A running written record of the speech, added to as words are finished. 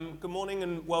Good morning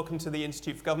and welcome to the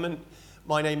Institute for Government.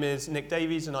 My name is Nick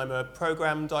Davies and I'm a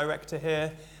Programme Director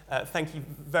here. Thank you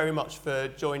very much for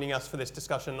joining us for this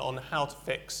discussion on how to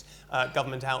fix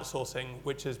government outsourcing,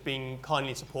 which has been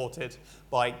kindly supported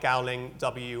by Gowling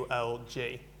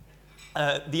WLG.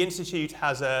 The Institute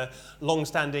has a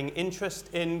long-standing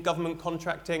interest in government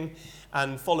contracting,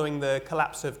 and following the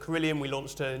collapse of Carillion, we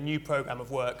launched a new programme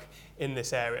of work in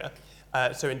this area.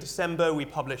 So in December, we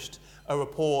published a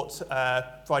report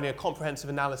providing a comprehensive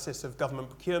analysis of government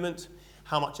procurement,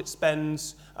 how much it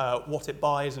spends, what it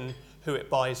buys and who it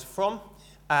buys from.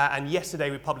 And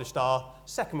yesterday we published our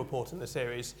second report in the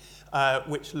series,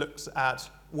 which looks at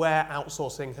where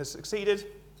outsourcing has succeeded,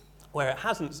 where it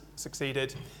hasn't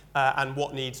succeeded, and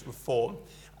what needs reform.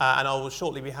 And I will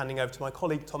shortly be handing over to my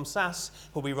colleague Tom Sass,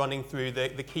 who will be running through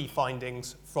the key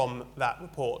findings from that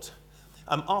report.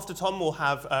 After Tom, we'll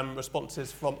have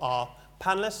responses from our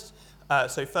panellists.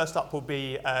 So first up will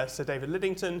be Sir David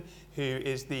Lidington, who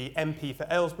is the MP for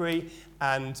Aylesbury,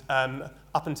 and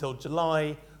up until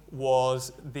July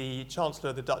was the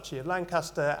Chancellor of the Duchy of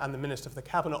Lancaster and the Minister for the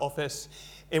Cabinet Office,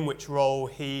 in which role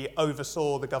he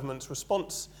oversaw the government's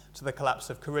response to the collapse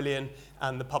of Carillion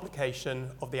and the publication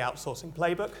of the outsourcing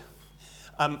playbook.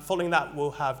 Following that, we'll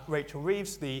have Rachel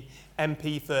Reeves, the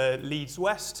MP for Leeds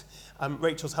West.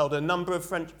 Rachel's held a number of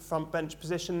front-bench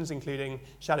positions, including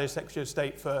Shadow Secretary of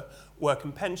State for Work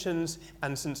and Pensions,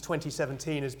 and since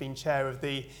 2017 has been chair of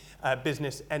the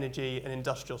Business, Energy and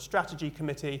Industrial Strategy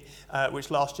Committee, which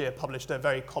last year published a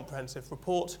very comprehensive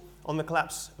report on the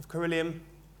collapse of Carillion.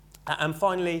 And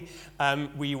finally,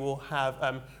 we will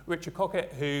have Richard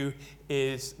Cockett, who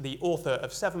is the author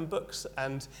of 7 books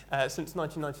and since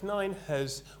 1999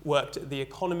 has worked at The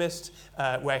Economist,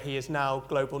 where he is now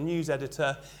global news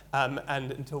editor, and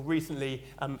until recently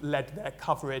led their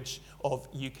coverage of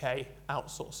UK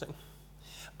outsourcing.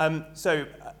 So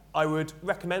I would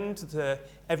recommend to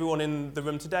everyone in the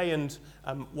room today and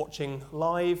watching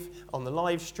live on the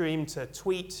live stream to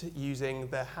tweet using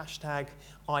the hashtag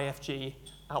IFG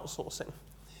outsourcing.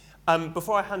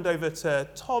 Before I hand over to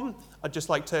Tom, I'd just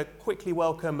like to quickly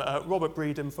welcome Robert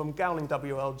Breedon from Gowling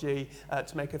WLG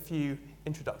to make a few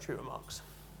introductory remarks.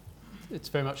 It's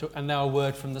very much, and now a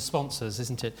word from the sponsors,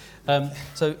 isn't it?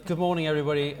 So good morning,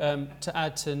 everybody. To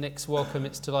add to Nick's welcome,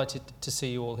 it's delighted to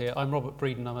see you all here. I'm Robert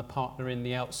Breedon. I'm a partner in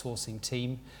the outsourcing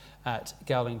team at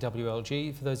Gowling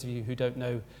WLG. For those of you who don't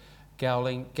know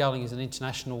Gowling is an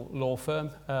international law firm.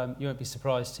 You won't be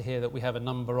surprised to hear that we have a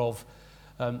number of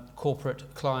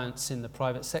corporate clients in the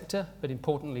private sector, but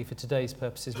importantly for today's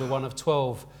purposes, we're one of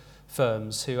 12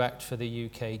 firms who act for the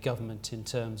UK government in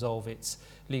terms of its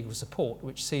legal support,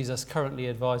 which sees us currently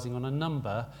advising on a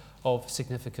number of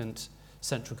significant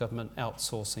central government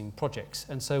outsourcing projects.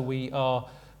 And so we are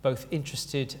both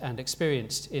interested and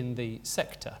experienced in the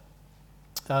sector.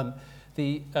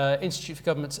 The Institute for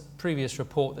Government's previous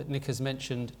report that Nick has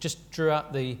mentioned just drew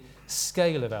out the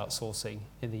scale of outsourcing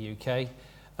in the UK.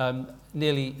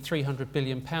 Nearly £300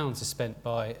 billion is spent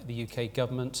by the UK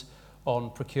government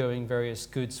on procuring various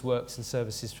goods, works and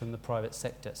services from the private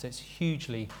sector. So it's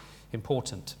hugely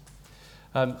important.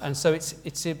 And so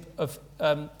it's of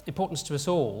importance to us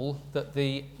all that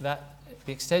the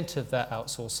extent of that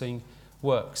outsourcing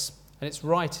works. And it's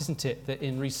right, isn't it, that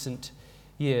in recent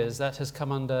years that has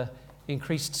come under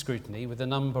increased scrutiny with a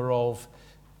number of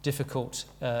difficult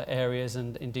areas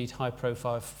and indeed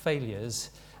high-profile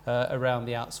failures around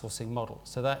the outsourcing model.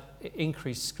 So that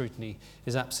increased scrutiny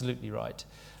is absolutely right.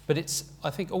 But it's,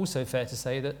 I think, also fair to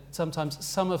say that sometimes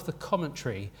some of the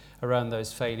commentary around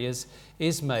those failures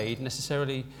is made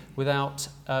necessarily without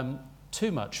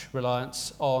too much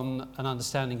reliance on an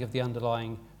understanding of the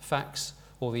underlying facts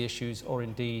or the issues, or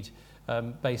indeed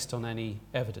based on any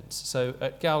evidence. So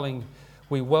at Gowling,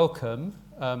 we welcome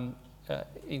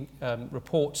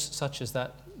reports such as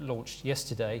that launched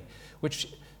yesterday,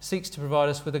 which seeks to provide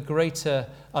us with a greater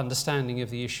understanding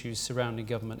of the issues surrounding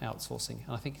government outsourcing.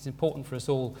 And I think it's important for us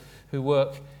all who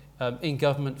work in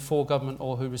government, for government,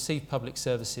 or who receive public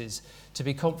services to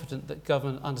be confident that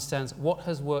government understands what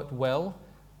has worked well,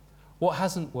 what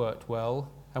hasn't worked well,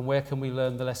 and where can we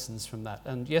learn the lessons from that.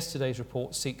 And yesterday's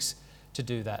report seeks to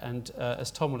do that. And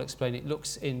as Tom will explain, it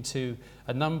looks into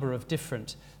a number of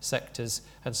different sectors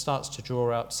and starts to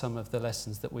draw out some of the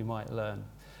lessons that we might learn.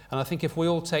 And I think if we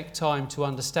all take time to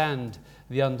understand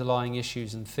the underlying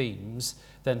issues and themes,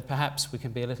 then perhaps we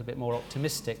can be a little bit more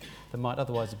optimistic than might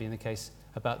otherwise have been the case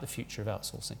about the future of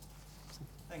outsourcing.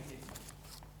 Thank you.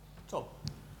 Tom.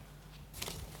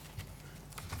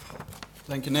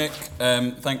 Thank you, Nick.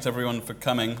 Thanks, everyone, for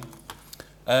coming.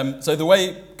 So the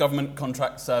way government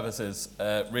contracts services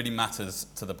really matters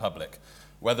to the public.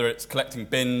 Whether it's collecting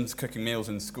bins, cooking meals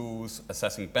in schools,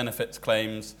 assessing benefits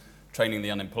claims, training the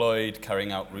unemployed,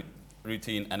 carrying out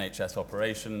routine NHS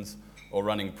operations, or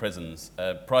running prisons,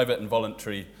 private and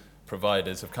voluntary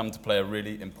providers have come to play a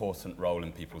really important role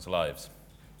in people's lives.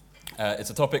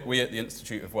 It's a topic we at the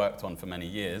Institute have worked on for many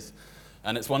years,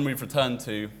 and it's one we've returned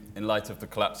to in light of the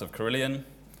collapse of Carillion,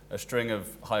 a string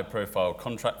of high-profile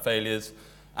contract failures,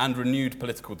 and renewed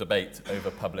political debate over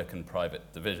public and private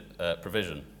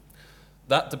provision.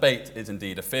 That debate is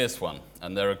indeed a fierce one,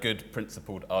 and there are good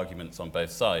principled arguments on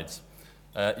both sides.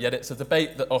 Yet it's a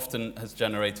debate that often has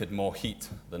generated more heat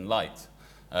than light,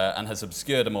 and has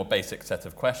obscured a more basic set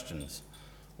of questions.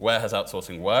 Where has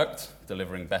outsourcing worked,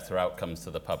 delivering better outcomes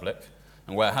to the public,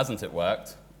 and where hasn't it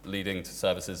worked, leading to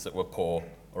services that were poor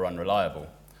or unreliable?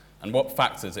 And what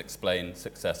factors explain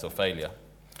success or failure?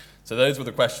 So those were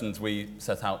the questions we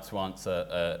set out to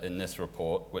answer in this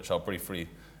report, which I'll briefly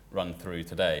run through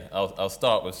today. I'll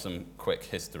start with some quick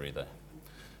history though.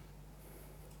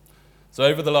 So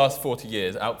over the last 40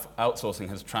 years, outsourcing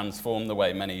has transformed the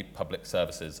way many public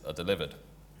services are delivered.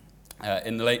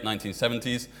 In the late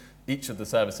 1970s, each of the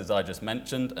services I just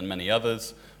mentioned and many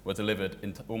others were delivered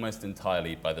almost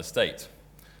entirely by the state.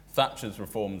 Thatcher's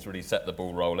reforms really set the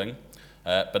ball rolling,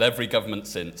 but every government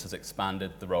since has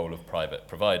expanded the role of private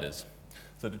providers.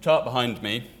 So the chart behind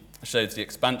me shows the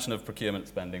expansion of procurement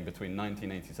spending between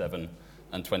 1987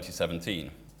 and 2017.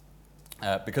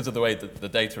 Because of the way that the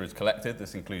data is collected,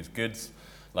 this includes goods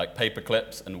like paper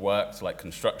clips and works like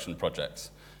construction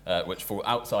projects, which fall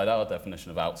outside our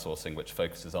definition of outsourcing, which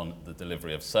focuses on the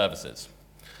delivery of services.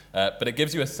 But it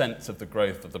gives you a sense of the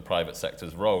growth of the private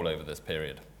sector's role over this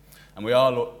period. And we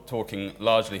are talking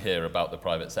largely here about the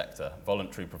private sector.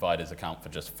 Voluntary providers account for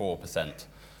just 4%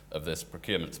 of this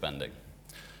procurement spending.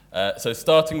 So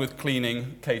starting with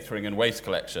cleaning, catering and waste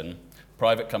collection,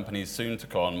 private companies soon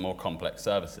took on more complex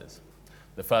services.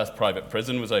 The first private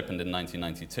prison was opened in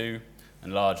 1992,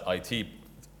 and large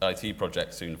IT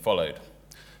projects soon followed.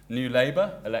 New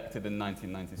Labour, elected in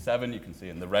 1997, you can see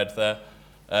in the red there,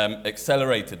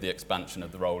 accelerated the expansion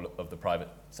of the role of the private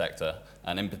sector,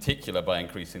 and in particular by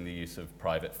increasing the use of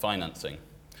private financing.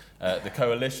 The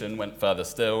coalition went further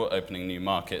still, opening new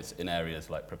markets in areas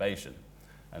like probation,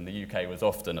 and the UK was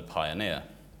often a pioneer.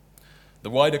 The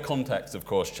wider context, of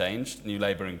course, changed. New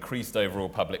Labour increased overall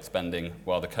public spending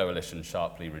while the coalition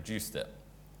sharply reduced it.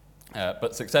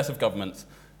 But successive governments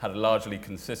had a largely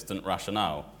consistent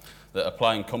rationale that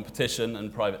applying competition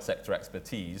and private sector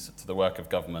expertise to the work of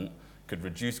government could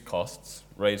reduce costs,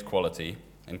 raise quality,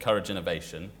 encourage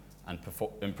innovation, and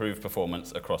improve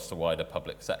performance across the wider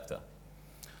public sector.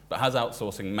 But has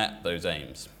outsourcing met those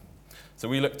aims? So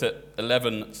we looked at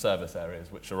 11 service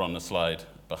areas, which are on the slide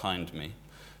behind me.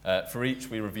 For each,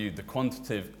 we reviewed the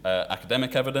quantitative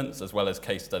academic evidence as well as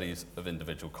case studies of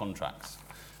individual contracts.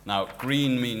 Now,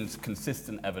 green means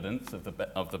consistent evidence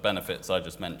of the benefits I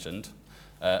just mentioned.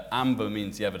 Amber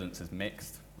means the evidence is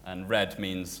mixed, and red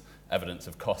means evidence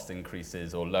of cost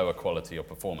increases or lower quality or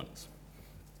performance.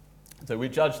 So we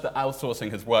judged that outsourcing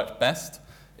has worked best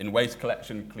in waste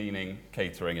collection, cleaning,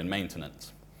 catering, and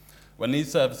maintenance. When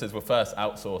these services were first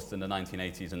outsourced in the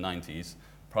 1980s and 90s,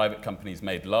 private companies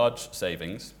made large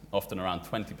savings, often around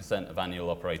 20% of annual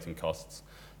operating costs,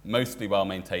 mostly while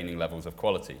maintaining levels of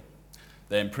quality.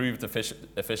 They improved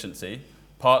efficiency,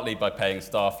 partly by paying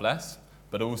staff less,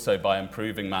 but also by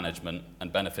improving management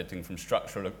and benefiting from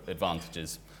structural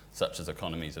advantages such as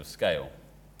economies of scale.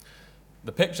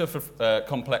 The picture for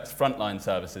complex frontline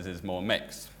services is more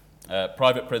mixed.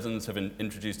 Private prisons have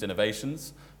introduced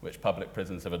innovations which public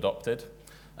prisons have adopted,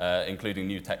 including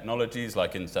new technologies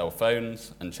like in-cell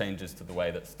phones and changes to the way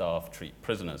that staff treat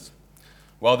prisoners.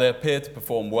 While they appear to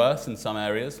perform worse in some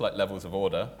areas, like levels of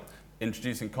order,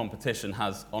 introducing competition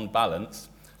has, on balance,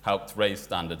 helped raise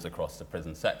standards across the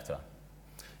prison sector.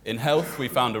 In health, we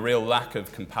found a real lack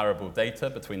of comparable data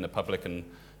between the public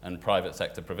and private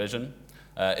sector provision.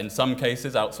 In some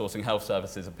cases, outsourcing health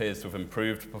services appears to have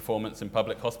improved performance in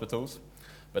public hospitals,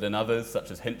 but in others,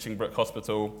 such as Hinchingbrook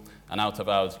Hospital and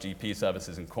out-of-hours GP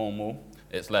services in Cornwall,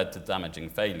 it's led to damaging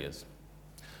failures.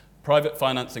 Private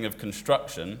financing of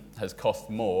construction has cost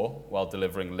more while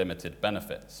delivering limited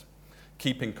benefits.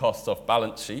 Keeping costs off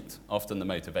balance sheet, often the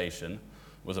motivation,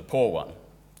 was a poor one,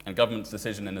 and government's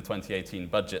decision in the 2018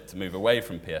 budget to move away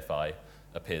from PFI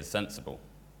appears sensible.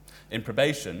 In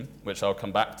probation, which I'll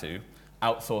come back to,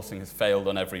 outsourcing has failed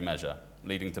on every measure,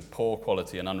 leading to poor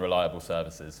quality and unreliable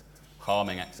services,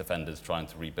 harming ex-offenders trying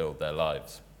to rebuild their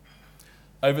lives.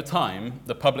 Over time,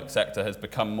 the public sector has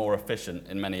become more efficient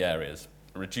in many areas,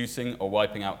 reducing or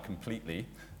wiping out completely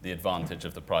the advantage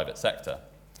of the private sector.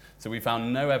 So we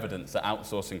found no evidence that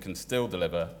outsourcing can still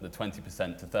deliver the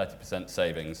 20% to 30%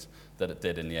 savings that it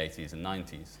did in the 80s and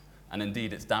 90s. And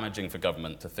indeed, it's damaging for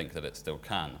government to think that it still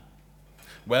can.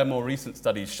 Where more recent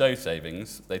studies show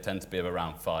savings, they tend to be of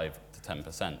around 5 to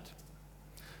 10%.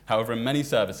 However, in many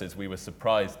services, we were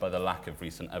surprised by the lack of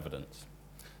recent evidence.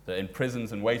 That in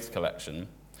prisons and waste collection,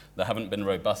 there haven't been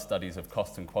robust studies of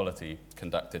cost and quality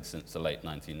conducted since the late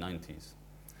 1990s.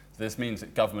 So this means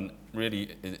that government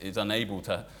really is unable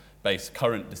to base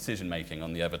current decision-making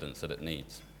on the evidence that it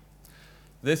needs.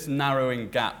 This narrowing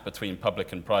gap between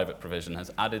public and private provision has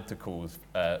added to calls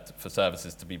for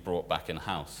services to be brought back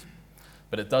in-house.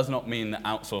 But it does not mean that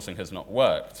outsourcing has not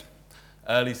worked.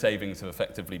 Early savings have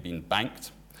effectively been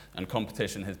banked, and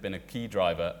competition has been a key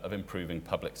driver of improving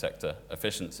public sector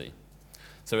efficiency.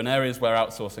 So in areas where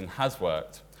outsourcing has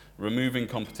worked, removing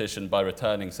competition by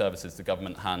returning services to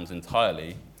government hands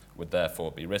entirely would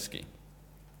therefore be risky.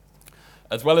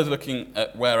 As well as looking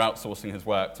at where outsourcing has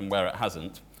worked and where it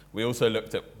hasn't, we also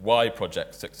looked at why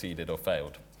projects succeeded or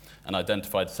failed and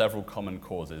identified several common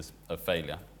causes of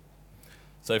failure.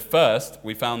 So first,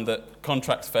 we found that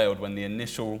contracts failed when the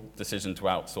initial decision to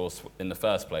outsource in the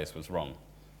first place was wrong.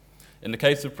 In the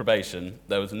case of probation,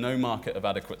 there was no market of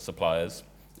adequate suppliers,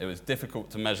 it was difficult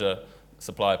to measure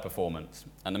supplier performance,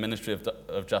 and the Ministry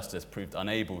of Justice proved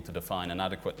unable to define an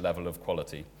adequate level of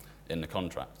quality in the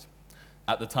contract.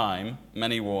 At the time,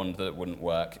 many warned that it wouldn't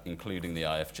work, including the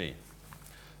IFG.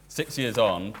 6 years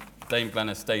on, Dame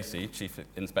Glenys Stacey, Chief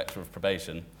Inspector of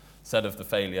Probation, said of the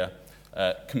failure,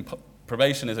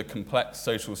 probation is a complex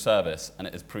social service and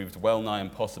it has proved well nigh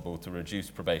impossible to reduce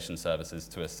probation services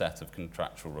to a set of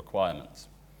contractual requirements.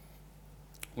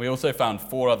 We also found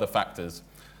 4 other factors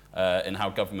in how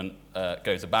government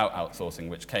goes about outsourcing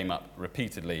which came up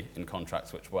repeatedly in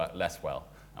contracts which work less well,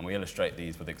 and we illustrate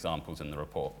these with examples in the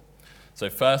report. So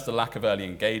first, a lack of early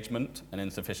engagement and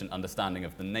insufficient understanding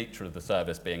of the nature of the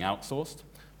service being outsourced,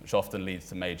 which often leads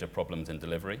to major problems in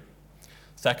delivery.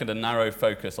 Second, a narrow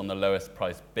focus on the lowest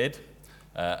price bid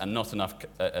and not enough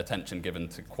attention given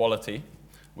to quality,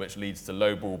 which leads to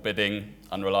lowball bidding,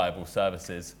 unreliable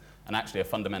services, and actually a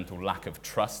fundamental lack of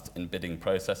trust in bidding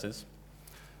processes.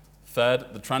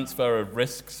 Third, the transfer of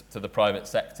risks to the private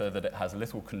sector that it has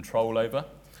little control over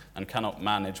and cannot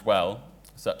manage well,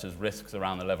 such as risks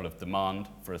around the level of demand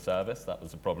for a service. That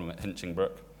was a problem at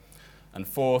Hinchingbrook. And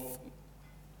fourth,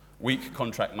 weak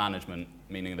contract management,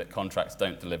 meaning that contracts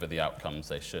don't deliver the outcomes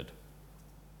they should.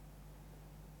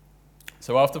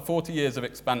 So after 40 years of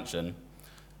expansion,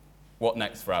 what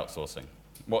next for outsourcing?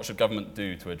 What should government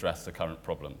do to address the current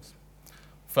problems?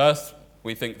 First,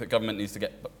 we think that government needs to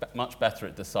get much better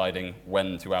at deciding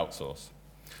when to outsource.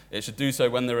 It should do so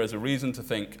when there is a reason to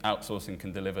think outsourcing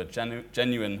can deliver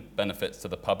genuine benefits to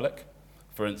the public,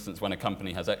 for instance, when a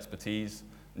company has expertise,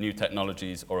 new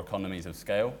technologies, or economies of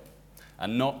scale,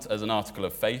 and not as an article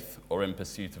of faith or in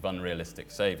pursuit of unrealistic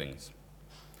savings.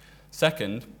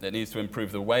 Second, it needs to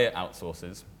improve the way it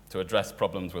outsources to address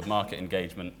problems with market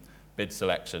engagement, bid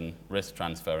selection, risk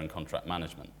transfer, and contract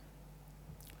management.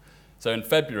 So in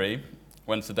February,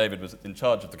 when Sir David was in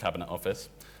charge of the Cabinet Office,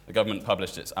 the government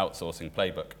published its outsourcing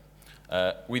playbook.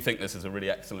 We think this is a really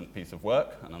excellent piece of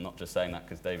work, and I'm not just saying that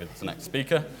because David's the next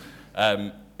speaker.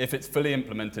 If it's fully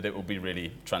implemented, it will be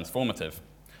really transformative.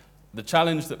 The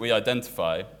challenge that we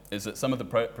identify is that some of the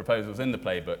proposals in the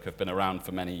playbook have been around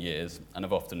for many years and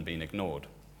have often been ignored.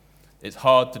 It's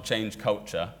hard to change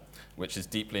culture, which is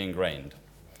deeply ingrained.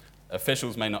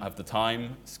 Officials may not have the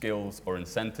time, skills, or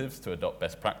incentives to adopt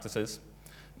best practices.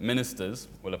 Ministers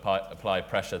will apply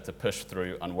pressure to push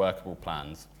through unworkable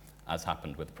plans, as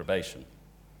happened with probation.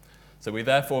 So we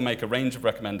therefore make a range of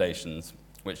recommendations,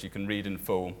 which you can read in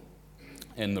full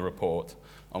in the report,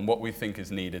 on what we think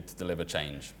is needed to deliver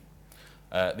change.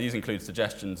 These include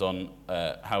suggestions on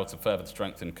how to further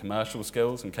strengthen commercial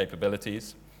skills and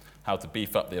capabilities, how to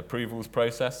beef up the approvals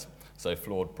process so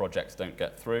flawed projects don't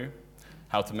get through,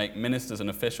 how to make ministers and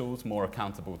officials more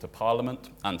accountable to Parliament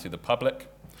and to the public,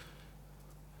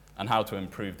 and how to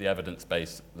improve the evidence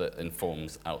base that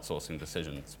informs outsourcing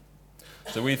decisions.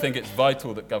 So we think it's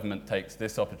vital that government takes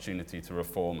this opportunity to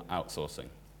reform outsourcing.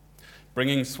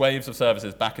 Bringing swathes of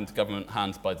services back into government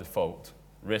hands by default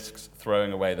risks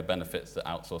throwing away the benefits that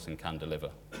outsourcing can deliver.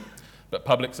 But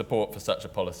public support for such a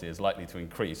policy is likely to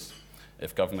increase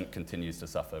if government continues to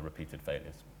suffer repeated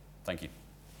failures. Thank you.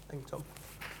 Thank you, Tom.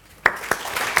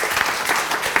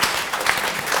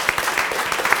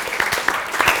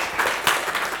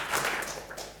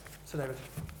 Sir David.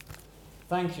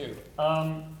 Thank you.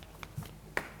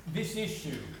 This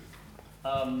issue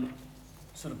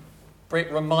sort of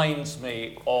reminds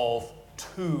me of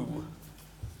 2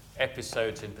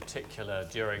 episodes in particular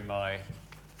during my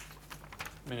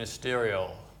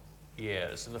ministerial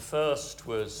years. And the first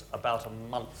was about a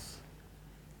month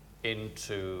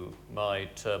into my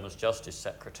term as Justice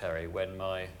Secretary, when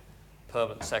my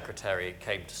permanent secretary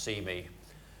came to see me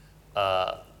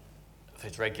for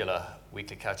his regular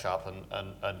weekly catch-up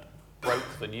and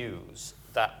broke the news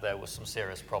that there were some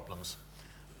serious problems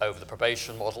over the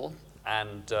probation model,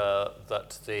 and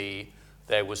that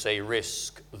there was a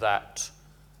risk that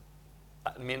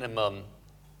at minimum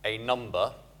a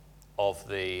number of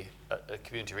the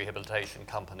community rehabilitation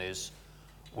companies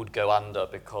would go under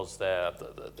because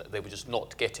they were just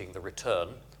not getting the return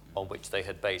on which they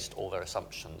had based all their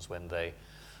assumptions when they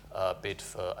bid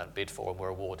for and were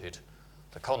awarded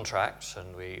the contract.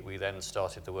 And we then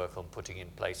started the work on putting in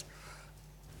place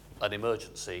an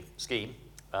emergency scheme,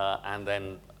 and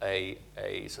then a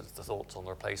sort of the thoughts on the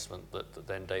replacement that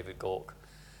then David Gauke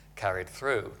carried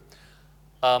through.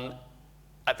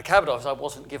 At the Cabinet Office, I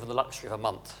wasn't given the luxury of a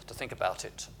month to think about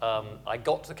it. I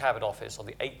got to the Cabinet Office on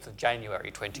the 8th of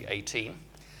January 2018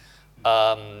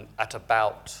 at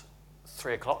about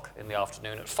 3 o'clock in the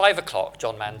afternoon. At 5 o'clock,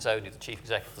 John Manzoni, the Chief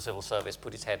Executive of the Civil Service,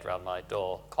 put his head round my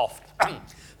door, coughed.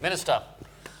 "Minister,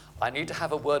 I need to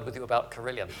have a word with you about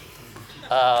Carillion."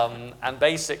 And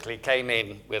basically came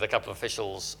in with a couple of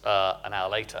officials an hour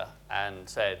later and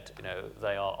said,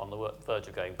 they are on the verge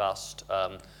of going bust.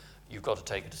 You've got to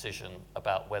take a decision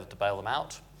about whether to bail them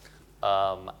out.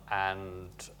 And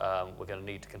we're going to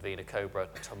need to convene a COBRA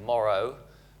tomorrow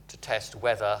to test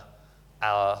whether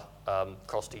our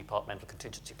cross-departmental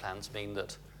contingency plans mean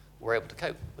that we're able to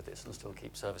cope with this and still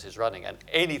keep services running. And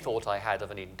any thought I had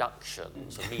of an induction,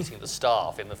 so meeting the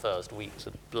staff in the first weeks,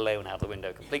 had blown out the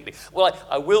window completely. Well,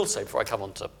 I will say, before I come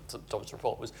on to Tom's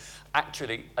report, was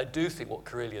actually, I do think what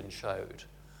Carillion showed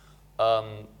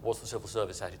was the civil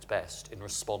service at its best in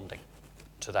responding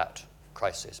to that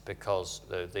crisis, because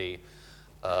the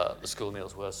school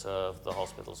meals were served, the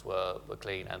hospitals were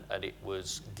clean, and it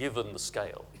was, given the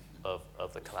scale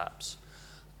of the collapse,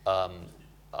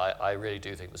 I really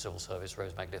do think the civil service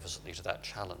rose magnificently to that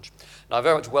challenge. Now, I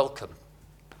very much welcome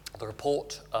the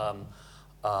report.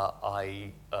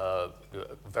 I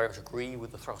very much agree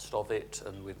with the thrust of it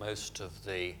and with most of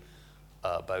the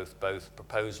both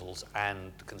proposals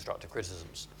and constructive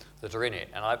criticisms that are in it.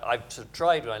 And I've sort of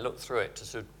tried, when I looked through it, to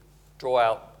sort of draw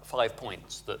out 5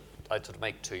 points that I'd sort of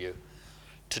make to you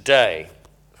today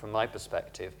from my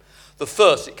perspective. The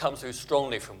first, it comes through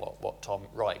strongly from what Tom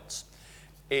writes,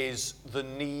 is the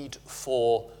need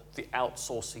for the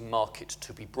outsourcing market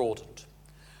to be broadened.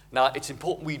 Now, it's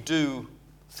important we do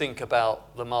think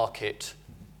about the market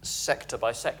sector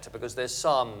by sector, because there's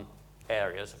some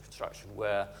areas of construction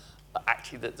where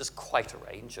actually there's quite a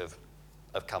range of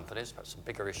companies, perhaps some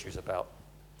bigger issues about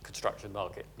construction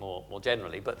market more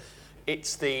generally, but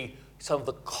it's some of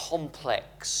the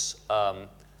complex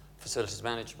facilities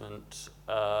management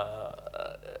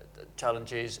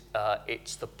challenges.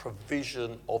 It's the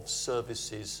provision of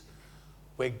services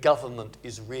where government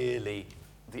is really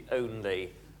the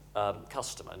only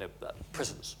customer.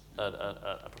 Prisons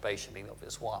and probation being the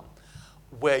obvious one,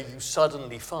 where you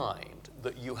suddenly find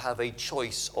that you have a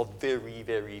choice of very,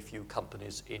 very few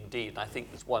companies indeed. And I think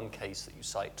there's one case that you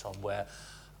cite, Tom, where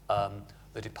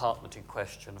the department in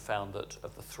question found that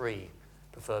of the 3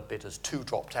 preferred bidders, 2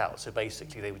 dropped out. So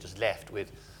basically they were just left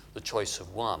with the choice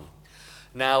of one.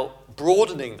 Now,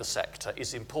 broadening the sector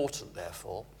is important,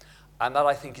 therefore, and that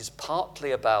I think is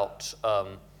partly about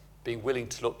being willing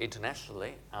to look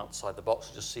internationally outside the box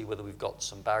and just see whether we've got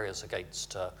some barriers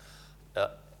against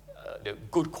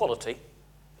good quality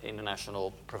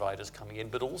international providers coming in,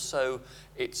 but also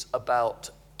it's about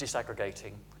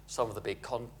disaggregating some of the big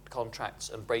contracts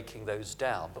and breaking those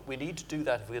down. But we need to do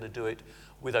that if we're going to do it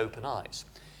with open eyes.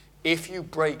 If you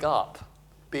break up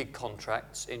big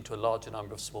contracts into a larger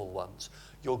number of small ones,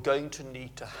 you're going to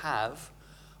need to have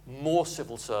more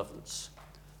civil servants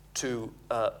to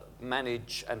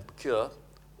manage and procure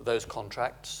those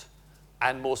contracts,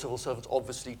 and more civil servants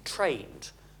obviously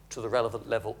trained to the relevant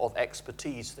level of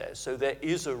expertise there. So there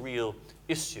is a real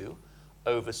issue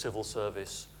over civil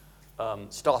service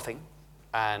staffing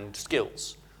and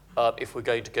skills if we're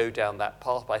going to go down that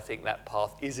path. But I think that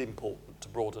path is important to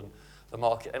broaden the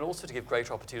market and also to give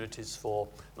greater opportunities for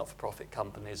not-for-profit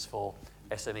companies, for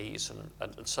SMEs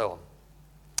and so on.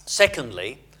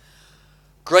 Secondly,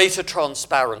 greater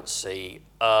transparency,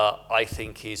 I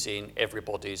think, is in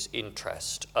everybody's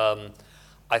interest.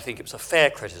 I think it was a fair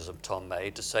criticism Tom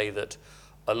made to say that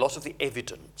a lot of the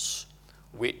evidence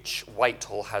which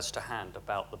Whitehall has to hand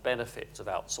about the benefits of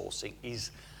outsourcing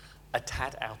is a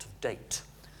tad out of date.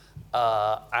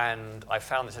 And I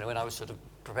found this when I was sort of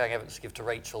preparing evidence to give to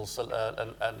Rachel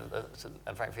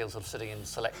and Frank Field sort of sitting in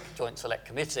joint select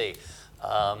committee,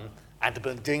 and to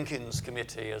Bernard Jenkins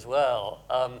committee as well.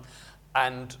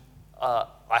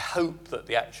 I hope that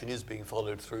the action is being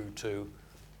followed through to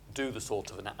do the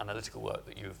sort of analytical work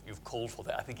that you've called for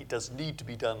there. I think it does need to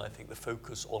be done. I think the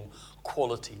focus on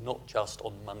quality, not just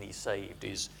on money saved,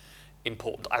 is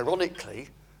important. Ironically,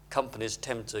 companies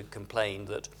tend to complain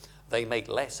that they make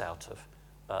less out of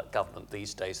government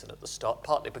these days than at the start,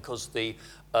 partly because the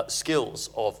skills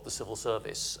of the civil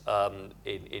service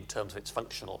in terms of its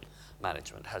functional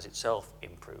management has itself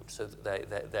improved, so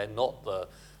that they're not the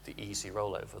easy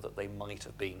rollover that they might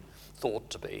have been thought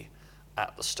to be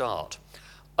at the start.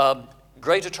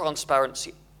 Greater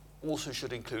transparency also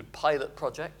should include pilot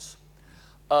projects.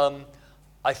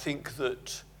 I think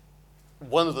that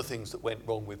one of the things that went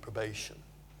wrong with probation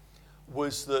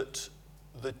was that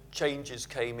the changes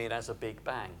came in as a big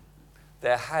bang.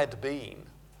 There had been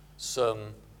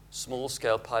some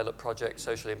small-scale pilot projects,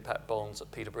 social impact bonds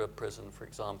at Peterborough Prison, for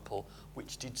example,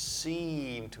 which did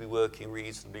seem to be working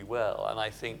reasonably well. And I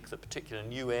think that particular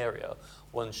new area,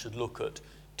 one should look at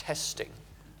testing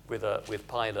with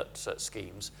pilot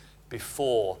schemes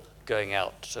before going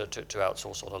out to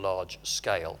outsource on a large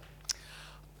scale.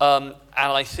 And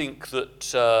I think that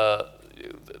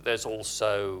there's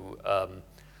also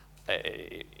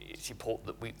it's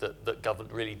important that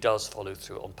government really does follow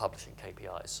through on publishing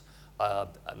KPIs.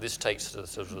 And this takes to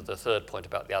sort of the third point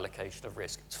about the allocation of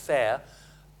risk. It's fair.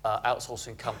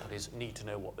 Outsourcing companies need to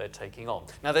know what they're taking on.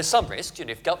 Now, there's some risks. You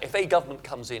know, if a government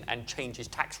comes in and changes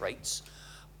tax rates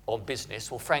on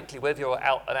business, well, frankly, whether you're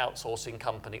an outsourcing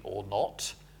company or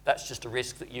not, that's just a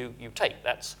risk that you take.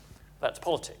 That's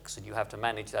politics, and you have to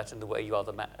manage that in the way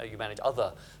you manage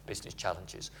other business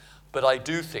challenges. But I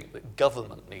do think that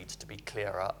government needs to be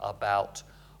clearer about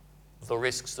the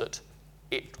risks that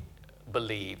it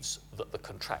believes that the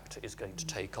contractor is going to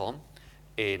take on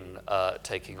in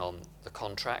taking on the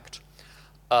contract.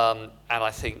 And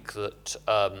I think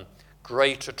that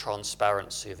greater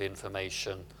transparency of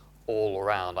information all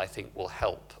around, I think, will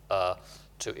help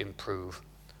to improve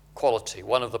quality.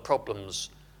 One of the problems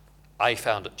I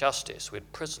found at Justice with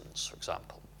prisons, for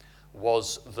example,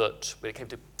 was that when it came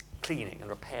to cleaning and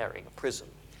repairing a prison,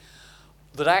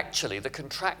 that actually the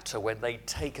contractor, when they'd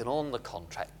taken on the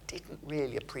contract, didn't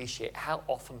really appreciate how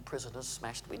often prisoners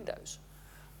smashed windows.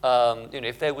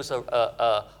 If there was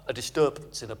a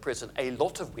disturbance in a prison, a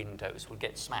lot of windows would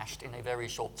get smashed in a very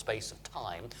short space of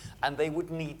time, and they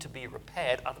would need to be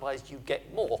repaired, otherwise you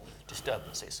get more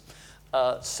disturbances.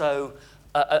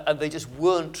 And they just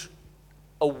weren't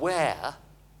aware,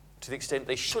 to the extent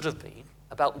they should have been,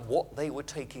 about what they were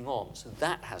taking on. So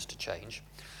that has to change.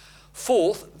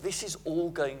 Fourth, this is all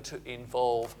going to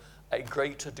involve a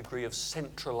greater degree of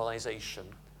centralisation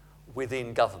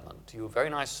within government. You were very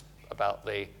nice about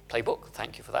the playbook,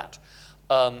 thank you for that.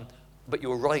 But you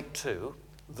were right too,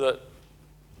 that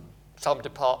some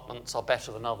departments are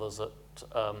better than others at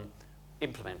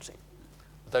implementing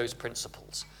those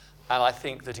principles. And I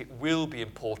think that it will be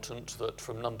important that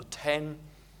from number 10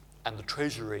 and the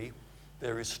Treasury,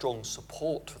 there is strong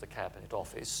support for the Cabinet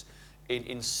Office in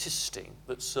insisting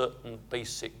that certain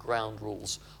basic ground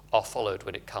rules are followed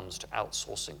when it comes to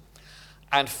outsourcing.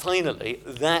 And finally,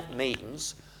 that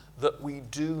means that we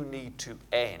do need to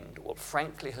end what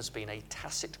frankly has been a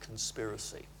tacit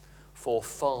conspiracy for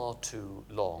far too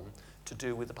long to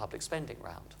do with the public spending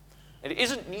round. And it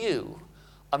isn't new.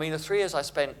 I mean, the 3 years I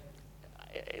spent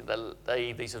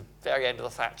these are very end of the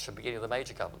Thatcher, beginning of the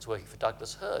major governments working for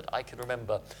Douglas Hurd, I can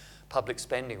remember public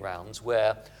spending rounds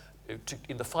where,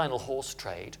 in the final horse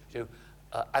trade,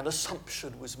 an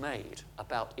assumption was made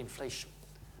about inflation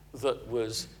that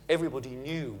was everybody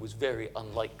knew was very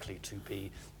unlikely to be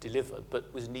delivered,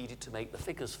 but was needed to make the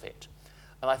figures fit.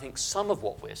 And I think some of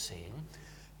what we're seeing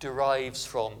derives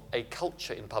from a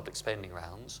culture in public spending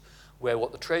rounds where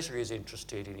what the Treasury is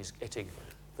interested in is getting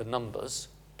the numbers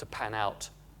to pan out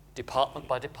department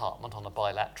by department on a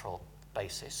bilateral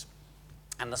basis.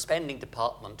 And the spending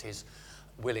department is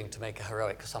willing to make a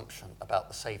heroic assumption about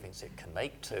the savings it can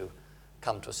make to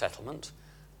come to a settlement.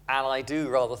 And I do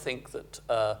rather think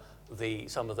that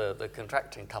some of the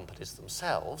contracting companies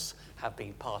themselves have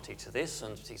been party to this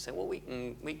and say, well, we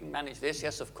can manage this,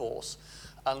 yes, of course.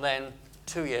 And then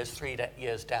 2 years, 3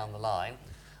 years down the line,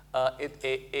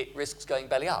 it risks going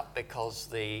belly up because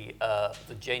the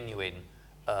genuine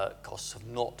costs have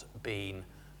not been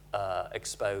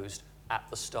exposed at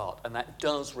the start. And that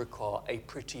does require a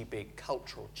pretty big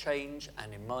cultural change.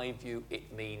 And in my view,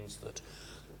 it means that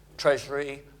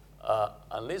Treasury,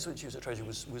 and Liz, when she was at Treasury,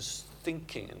 was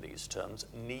thinking in these terms,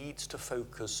 needs to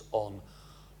focus on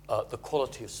the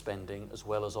quality of spending, as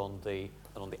well as on the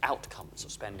outcomes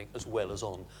of spending, as well as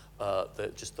on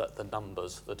the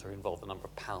numbers that are involved, the number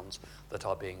of pounds that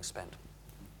are being spent.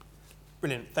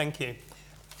 Brilliant, thank you.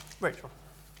 Rachel.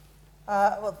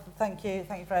 Well, thank you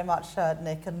very much,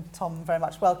 Nick, and Tom, very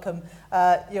much welcome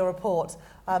your report.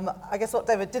 I guess what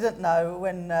David didn't know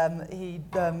when he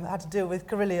had to deal with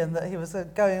Carillion, that he was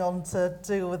going on to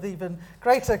deal with even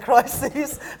greater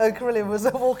crises, and Carillion was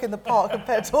a walk in the park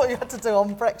compared to what you had to do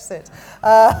on Brexit.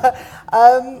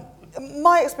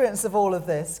 My experience of all of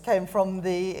this came from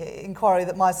the inquiry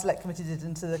that my select committee did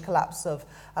into the collapse of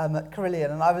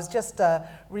Carillion, and I was just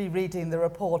rereading the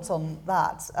report on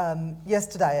that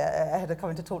yesterday ahead of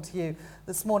coming to talk to you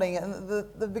this morning. And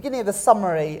the beginning of the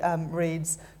summary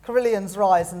reads, Carillion's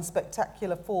rise and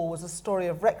spectacular fall was a story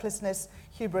of recklessness,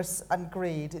 hubris and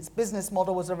greed. Its business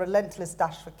model was a relentless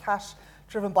dash for cash,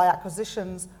 driven by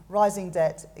acquisitions, rising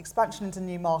debt, expansion into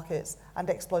new markets and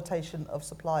exploitation of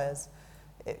suppliers.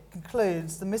 It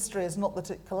concludes, the mystery is not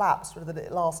that it collapsed, but that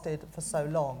it lasted for so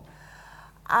long.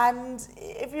 And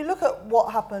if you look at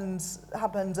what happened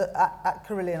at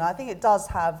Carillion, I think it does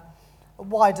have a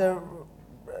wider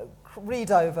read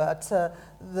over to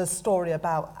the story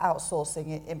about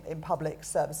outsourcing in public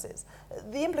services.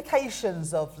 The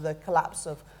implications of the collapse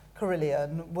of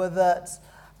Carillion were that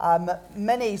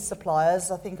many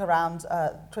suppliers, I think around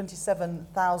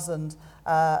 27,000,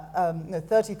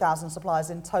 30,000 suppliers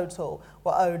in total,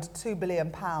 were owed £2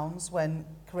 billion when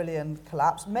Carillion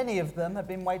collapsed. Many of them had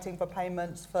been waiting for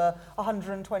payments for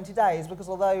 120 days because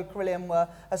although Carillion were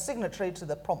a signatory to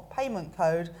the Prompt Payment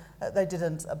Code, they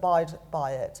didn't abide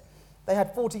by it. They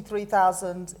had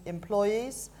 43,000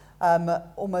 employees.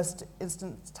 Almost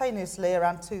instantaneously,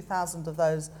 around 2,000 of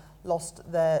those lost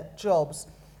their jobs.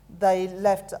 They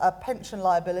left a pension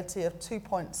liability of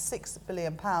 £2.6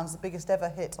 billion, the biggest ever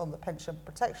hit on the Pension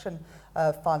Protection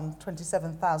Fund.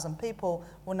 27,000 people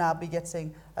will now be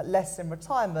getting less in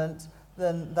retirement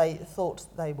than they thought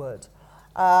they would.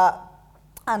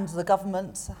 And the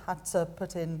government had to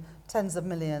put in tens of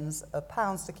millions of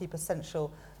pounds to keep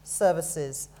essential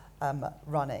services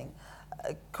running.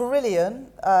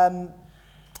 Carillion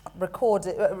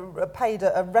paid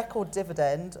a record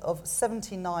dividend of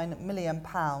 £79 million,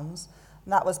 and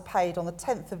that was paid on the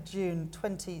 10th of June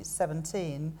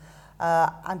 2017.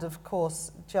 And of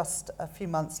course, just a few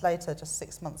months later, just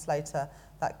 6 months later,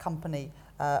 that company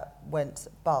went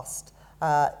bust.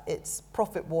 Its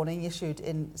profit warning issued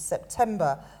in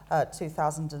September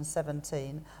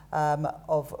 2017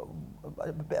 of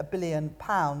 £1 billion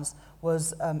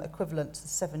was equivalent to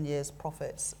 7 years'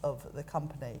 profits of the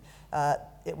company.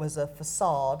 It was a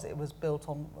facade. It was built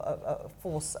on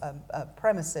false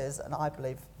premises and, I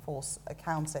believe, false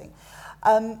accounting.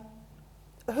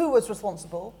 Who was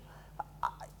responsible?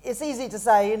 It's easy to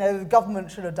say, the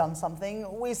government should have done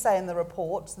something. We say in the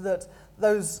report that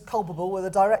those culpable were the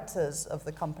directors of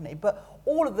the company, but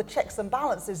all of the checks and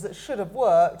balances that should have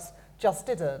worked just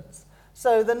didn't.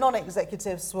 So the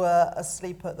non-executives were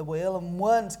asleep at the wheel and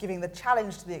weren't giving the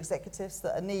challenge to the executives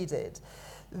that are needed.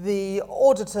 The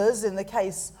auditors, in the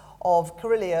case of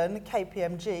Carillion,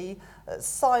 KPMG,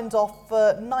 signed off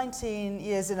for 19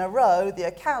 years in a row the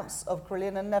accounts of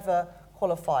Carillion and never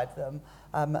qualified them.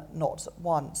 Not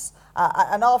once.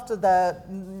 And after the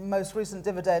most recent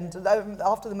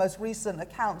after the most recent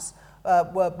accounts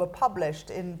were published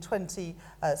in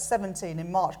 2017,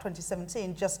 in March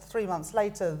 2017, just 3 months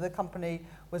later, the company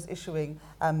was issuing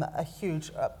a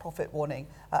huge profit warning.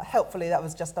 Helpfully, that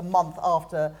was just a month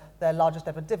after their largest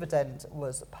ever dividend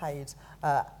was paid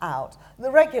out.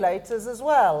 The regulators as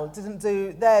well didn't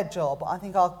do their job. I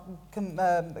think our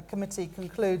committee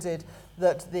concluded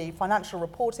that the Financial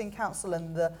Reporting Council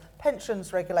and the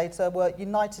pensions regulator were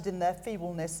united in their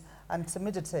feebleness and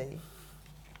timidity.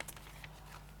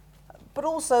 But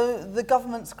also the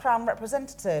government's Crown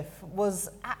representative was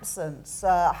absent,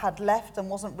 had left and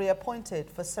wasn't reappointed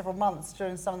for several months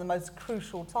during some of the most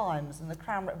crucial times. And the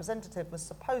Crown representative was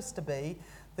supposed to be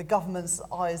the government's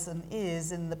eyes and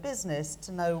ears in the business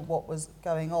to know what was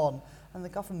going on. And the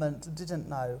government didn't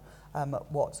know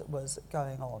what was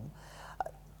going on.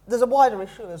 There's a wider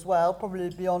issue as well, probably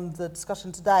beyond the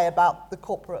discussion today, about the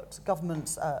corporate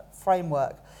governance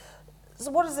framework.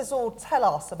 So what does this all tell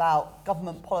us about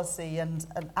government policy and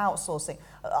outsourcing?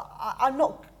 I'm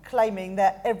not claiming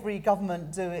that every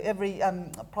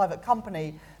private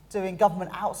company doing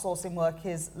government outsourcing work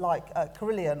is like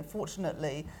Carillion.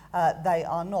 Fortunately, they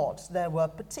are not. There were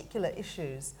particular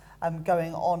issues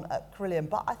going on at Carillion,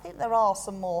 but I think there are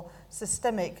some more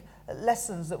systemic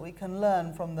lessons that we can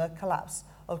learn from the collapse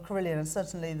of Carillion, and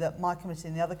certainly that my committee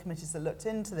and the other committees that looked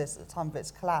into this at the time of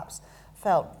its collapse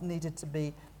felt needed to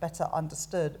be better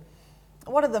understood.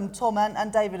 One of them, Tom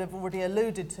and David have already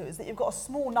alluded to, is that you've got a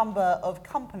small number of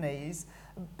companies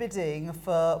bidding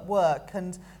for work,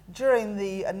 and during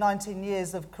the 19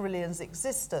 years of Carillion's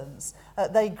existence,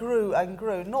 they grew and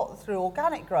grew, not through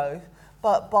organic growth,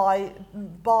 but by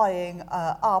buying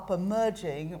up and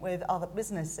merging with other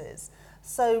businesses.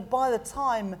 So by the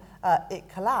time it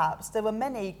collapsed, there were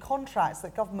many contracts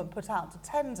that government put out to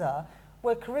tender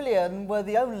where Carillion were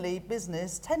the only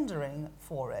business tendering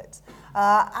for it.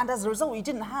 And as a result, you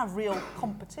didn't have real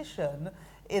competition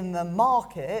in the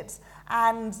market,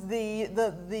 and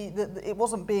it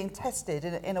wasn't being tested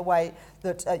in a way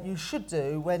that you should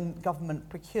do when government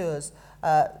procures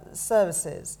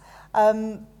services.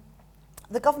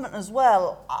 The government as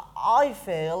well, I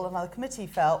feel, and the committee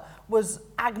felt, was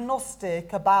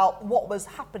agnostic about what was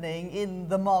happening in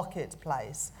the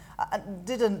marketplace and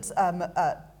didn't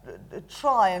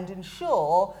try and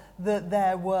ensure that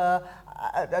there were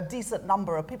a decent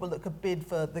number of people that could bid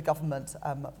for the government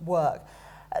work.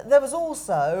 There was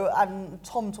also, and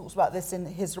Tom talks about this in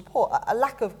his report, a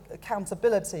lack of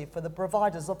accountability for the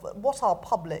providers of what are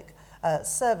public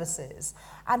services.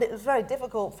 And it was very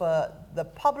difficult for the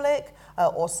public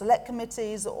or select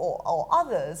committees or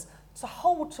others to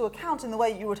hold to account in the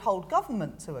way you would hold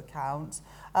government to account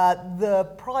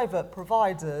the private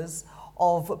providers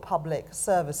of public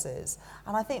services.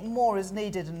 And I think more is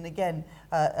needed, and again,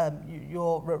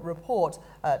 your report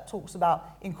talks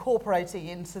about incorporating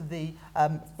into the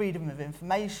freedom of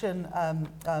information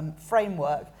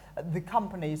framework the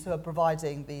companies who are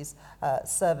providing these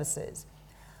services.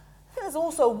 I think there's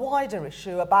also a wider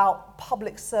issue about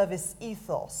public service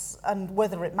ethos and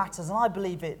whether it matters, and I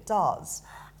believe it does.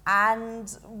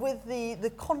 And with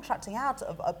the contracting out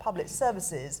of public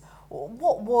services,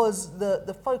 what was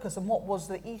the focus and what was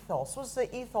the ethos? Was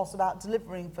the ethos about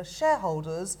delivering for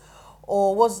shareholders,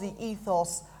 or was the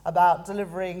ethos about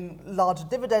delivering larger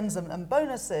dividends and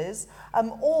bonuses,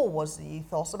 or was the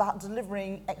ethos about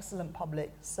delivering excellent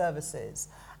public services?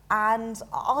 And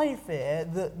I fear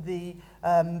that the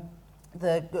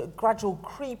gradual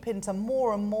creep into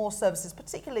more and more services,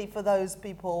 particularly for those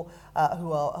people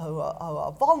who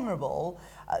are vulnerable,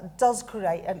 does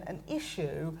create an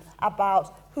issue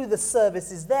about who the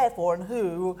service is there for and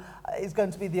who is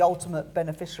going to be the ultimate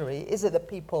beneficiary. Is it the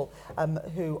people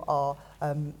who are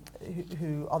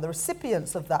the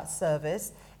recipients of that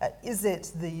service? Is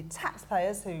it the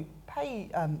taxpayers who pay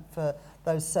for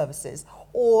those services,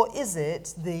 or is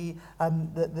it the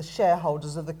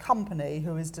shareholders of the company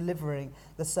who is delivering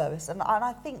the service? And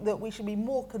I think that we should be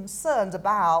more concerned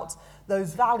about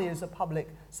those values of public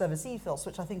service ethos,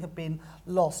 which I think have been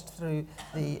lost through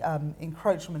the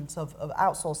encroachment of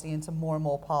outsourcing into more and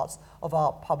more parts of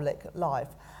our public life.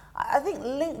 I think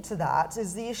linked to that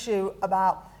is the issue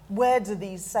about where do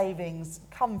these savings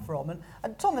come from?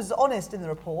 And Tom is honest in the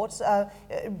report. A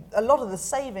lot of the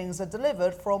savings are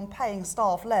delivered from paying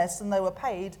staff less than they were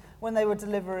paid when they were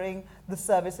delivering the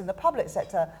service in the public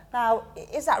sector. Now,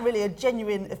 is that really a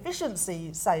genuine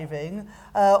efficiency saving,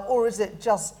 or is it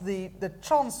just the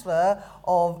transfer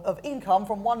of income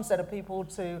from one set of people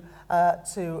to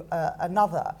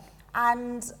another?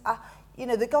 And you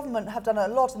know, the government have done a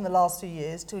lot in the last few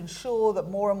years to ensure that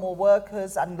more and more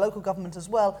workers, and local government as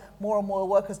well, more and more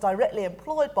workers directly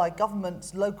employed by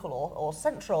government, local or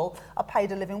central, are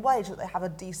paid a living wage, that they have a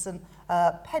decent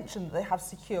pension, that they have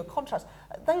secure contracts.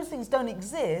 Those things don't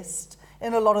exist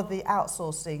in a lot of the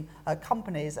outsourcing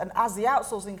companies. And as the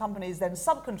outsourcing companies then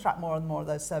subcontract more and more of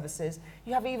those services,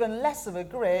 you have even less of a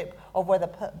grip of whether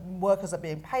workers are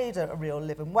being paid a real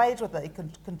living wage, whether they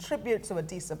can contribute to a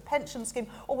decent pension scheme,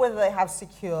 or whether they have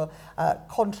secure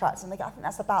contracts. And I think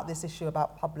that's about this issue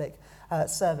about public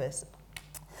service.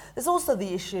 There's also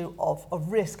the issue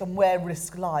of risk and where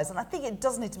risk lies. And I think it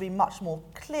does need to be much more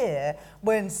clear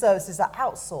when services are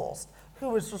outsourced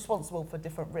who is responsible for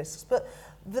different risks. But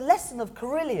the lesson of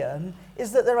Carillion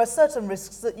is that there are certain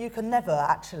risks that you can never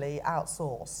actually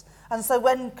outsource. And so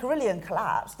when Carillion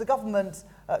collapsed, the government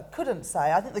couldn't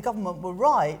say, I think the government were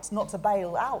right not to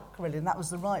bail out Carillion. That was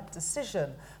the right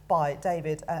decision by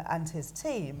David and his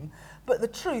team. But the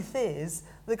truth is,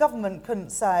 the government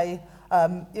couldn't say,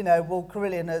 you know, well,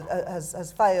 Carillion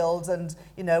has failed and,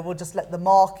 you know, we'll just let the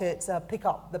market pick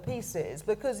up the pieces,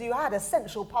 because you had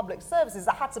essential public services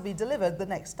that had to be delivered the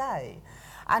next day.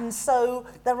 And so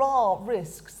there are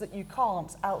risks that you can't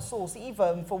outsource,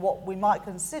 even for what we might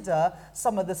consider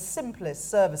some of the simplest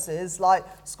services like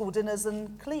school dinners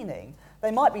and cleaning.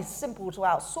 They might be simple to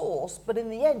outsource, but in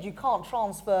the end you can't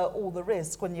transfer all the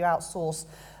risk when you outsource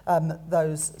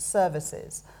those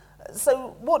services.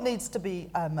 So what needs to be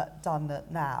done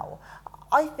now?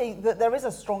 I think that there is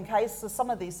a strong case for some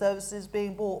of these services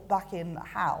being brought back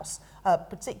in-house,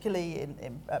 particularly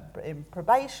in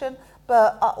probation,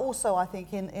 but also I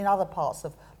think in other parts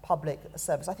of public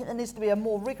service. I think there needs to be a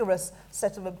more rigorous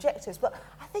set of objectives, but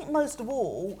I think most of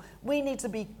all, we need to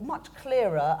be much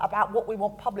clearer about what we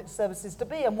want public services to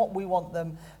be and what we want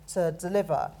them to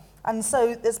deliver. And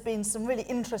so there's been some really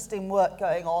interesting work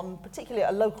going on, particularly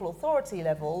at a local authority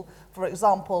level. For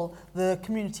example, the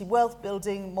community wealth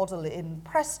building model in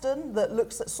Preston that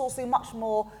looks at sourcing much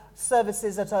more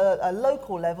services at a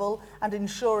local level and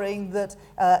ensuring that,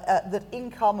 that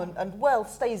income and wealth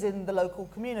stays in the local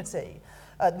community.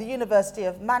 The University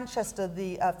of Manchester,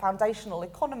 the Foundational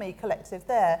Economy Collective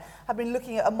there, have been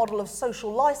looking at a model of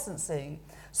social licensing.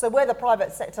 So where the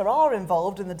private sector are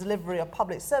involved in the delivery of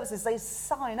public services, they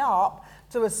sign up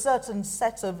to a certain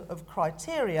set of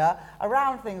criteria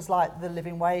around things like the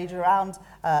living wage, around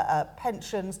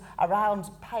pensions, around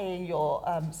paying your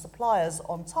suppliers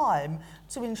on time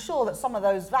to ensure that some of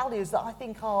those values that I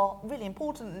think are really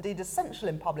important, indeed essential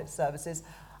in public services,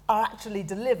 are actually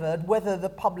delivered, whether the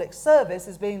public service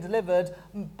is being delivered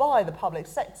by the public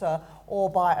sector or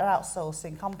by an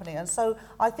outsourcing company. And so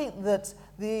I think that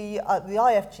the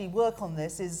IFG work on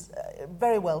this is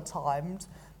very well timed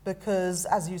because,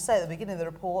 as you say at the beginning of the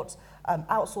report,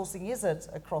 outsourcing is at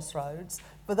a crossroads.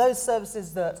 For those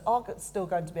services that are still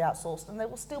going to be outsourced, and there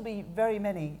will still be very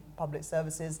many public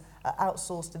services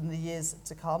outsourced in the years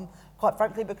to come, quite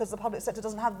frankly, because the public sector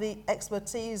doesn't have the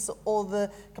expertise or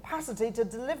the capacity to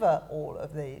deliver all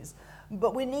of these.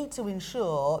 But we need to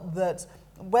ensure that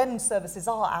when services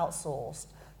are outsourced,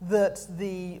 that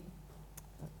the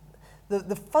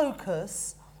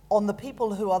focus on the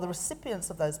people who are the recipients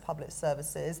of those public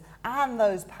services and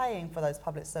those paying for those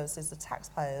public services, the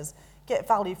taxpayers, get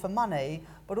value for money,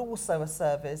 but also a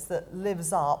service that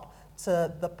lives up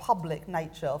to the public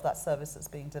nature of that service that's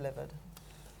being delivered.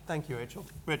 Thank you, Rachel.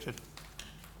 Richard.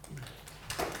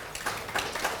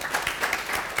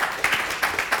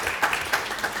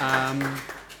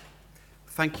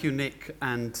 Thank you, Nick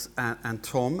and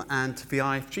Tom, and to the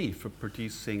IFG for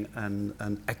producing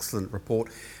an excellent report.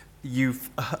 You've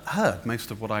heard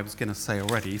most of what I was going to say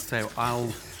already, so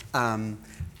I'll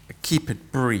keep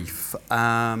it brief.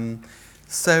 I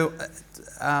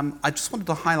just wanted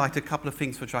to highlight a couple of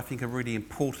things which I think are really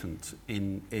important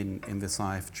in this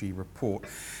IFG report.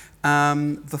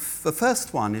 The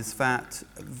first one is that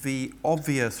the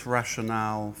obvious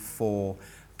rationale for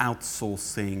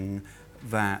outsourcing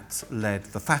that led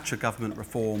the Thatcher government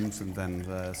reforms and then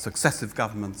the successive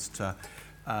governments to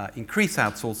increase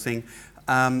outsourcing,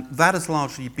 that has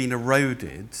largely been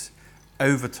eroded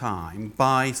over time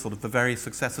by sort of the very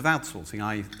success of outsourcing.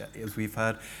 As we've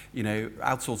heard,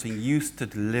 outsourcing used to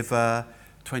deliver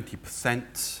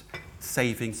 20%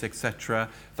 savings, etc.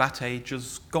 That age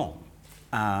is gone.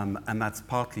 And that's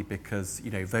partly because,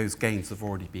 those gains have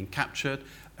already been captured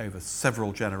over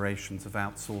several generations of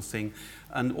outsourcing.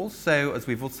 And also, as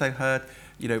we've also heard,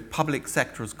 public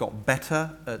sector has got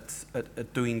better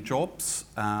at doing jobs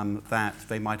that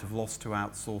they might have lost to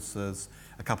outsourcers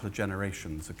a couple of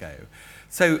generations ago.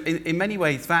 So in many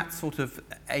ways, that sort of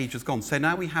age has gone. So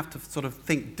now we have to sort of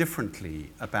think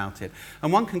differently about it.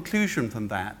 And one conclusion from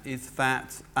that is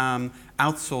that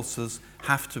outsourcers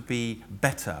have to be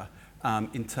better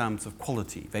in terms of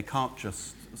quality. They can't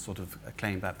just sort of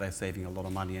claim that they're saving a lot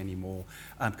of money anymore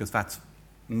because that's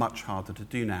much harder to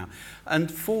do now. And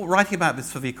for writing about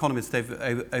this for The Economist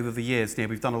over the years,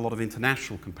 we've done a lot of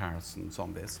international comparisons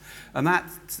on this, and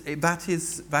that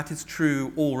is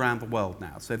true all around the world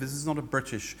now. So this is not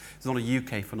it's not a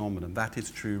UK phenomenon. That is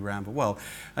true around the world.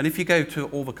 And if you go to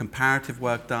all the comparative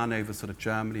work done over sort of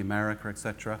Germany, America,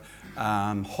 etc.,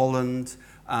 Holland,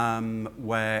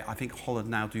 where I think Holland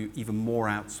now do even more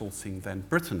outsourcing than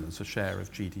Britain as a share of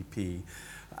GDP.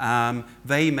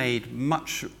 They made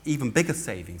even bigger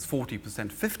savings, 40%,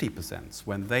 50%,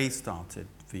 when they started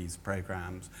these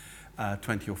programs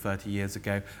 20 or 30 years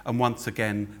ago. And once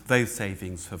again, those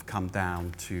savings have come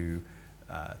down to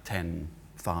 10,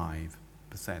 5%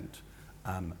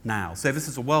 now. So this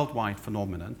is a worldwide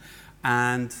phenomenon,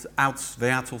 and the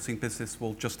outsourcing business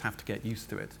will just have to get used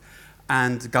to it.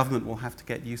 And government will have to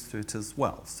get used to it as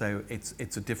well. So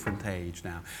it's a different age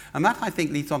now. And that, I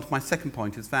think, leads on to my second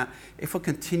point, is that if we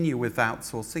continue with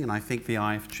outsourcing, and I think the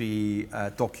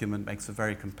IFG document makes a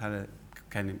very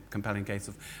compelling case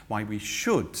of why we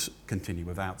should continue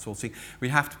with outsourcing. We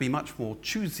have to be much more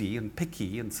choosy and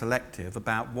picky and selective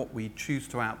about what we choose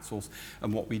to outsource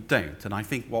and what we don't. And I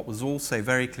think what was also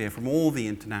very clear from all the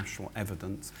international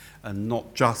evidence, and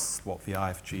not just what the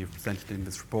IFG have presented in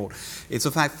this report, is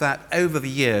the fact that over the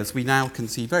years we now can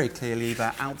see very clearly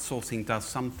that outsourcing does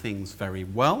some things very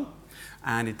well,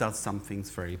 and it does some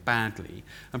things very badly.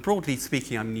 And broadly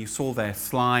speaking, I mean, you saw their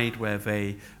slide where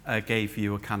they gave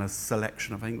you a kind of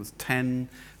selection of, I think it was 10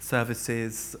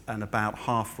 services, and about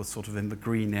half was sort of in the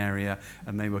green area,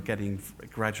 and they were getting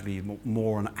gradually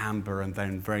more on amber and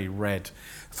then very red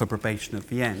for probation at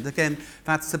the end. Again,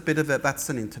 that's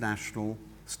an international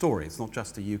story. It's not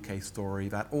just a UK story.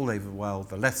 That all over the world,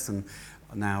 the lesson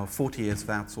now, 40 years of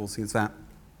outsourcing, is that,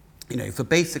 you know, for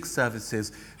basic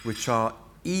services which are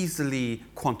easily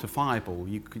quantifiable,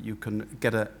 you can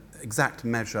get an exact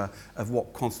measure of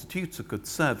what constitutes a good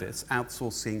service.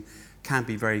 Outsourcing can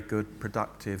be very good,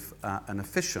 productive, and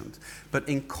efficient. But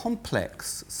in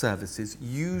complex services,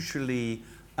 usually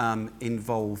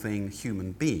involving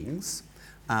human beings,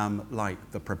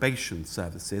 like the probation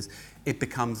services, it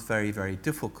becomes very, very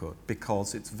difficult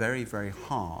because it's very, very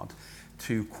hard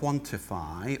to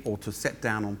quantify or to set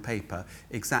down on paper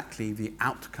exactly the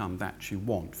outcome that you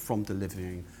want from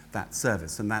delivering that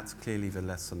service. And that's clearly the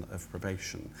lesson of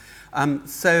probation.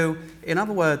 So, in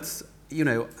other words, you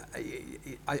know,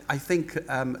 I think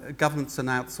governments and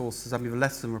outsourcers, I mean, the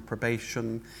lesson of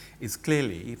probation is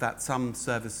clearly that some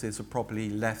services are probably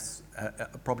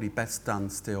best done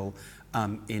still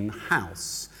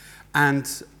in-house. And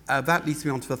that leads me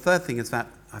on to the third thing, is that,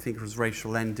 I think it was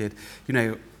Rachel ended, you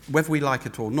know, whether we like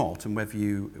it or not, and whether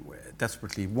you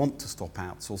desperately want to stop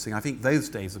outsourcing, I think those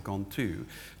days are gone too,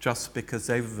 just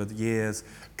because over the years,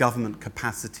 government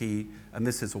capacity, and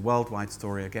this is a worldwide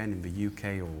story again in the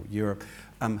UK or Europe,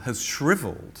 has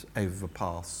shriveled over the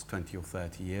past 20 or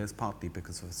 30 years, partly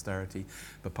because of austerity,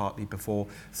 but partly before.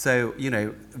 So, you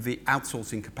know, the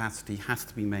outsourcing capacity has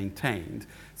to be maintained.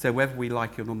 So whether we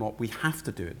like it or not, we have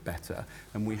to do it better,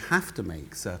 and we have to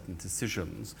make certain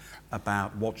decisions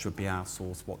about what should be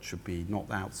outsourced, what should be not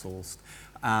outsourced,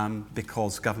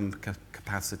 because government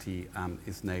capacity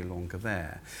is no longer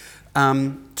there.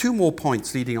 Two more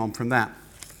points leading on from that.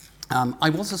 I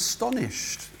was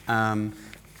astonished,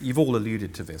 you've all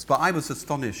alluded to this, but I was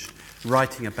astonished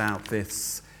writing about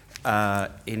this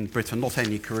in Britain, not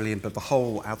only Carillion, but the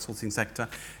whole outsourcing sector,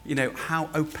 you know, how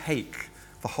opaque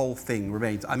the whole thing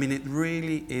remains. I mean, it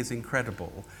really is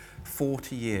incredible,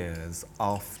 40 years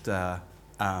after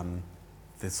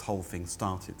this whole thing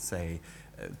started, say,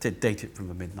 dated from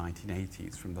the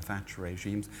mid-1980s, from the Thatcher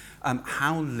regimes,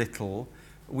 how little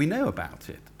we know about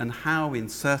it, and how in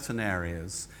certain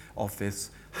areas of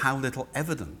this, how little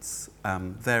evidence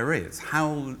there is,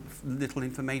 how little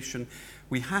information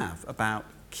we have about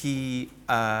key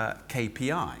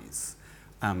KPIs,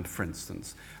 for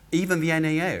instance. Even the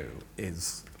NAO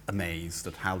is amazed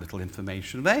at how little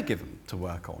information they're given to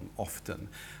work on often.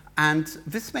 And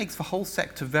this makes the whole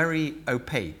sector very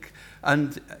opaque.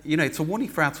 And, you know, it's a warning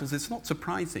for outsourcers. It's not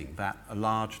surprising that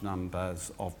large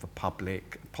numbers of the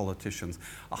public, politicians,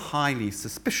 are highly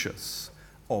suspicious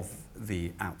of the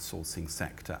outsourcing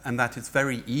sector, and that it's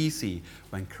very easy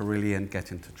when Carillion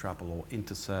get into trouble or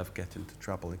Interserve get into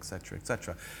trouble,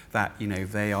 etc., that, you know,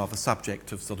 they are the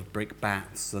subject of sort of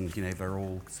brickbats, and, you know, they're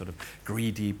all sort of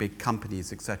greedy big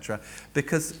companies, etc.,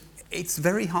 because it's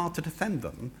very hard to defend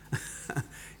them,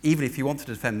 even if you want to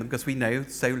defend them, because we know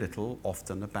so little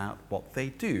often about what they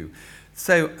do.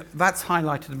 So that's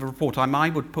highlighted in the report. I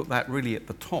would put that really at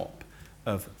the top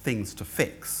of things to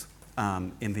fix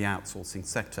in the outsourcing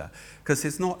sector, because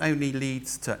it not only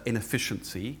leads to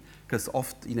inefficiency, because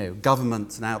often, you know,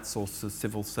 governments and outsourcers,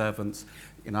 civil servants,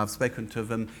 you know, I've spoken to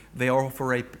them, they are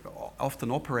often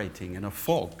operating in a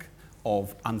fog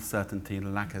of uncertainty and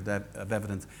a lack of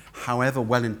evidence, however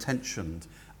well-intentioned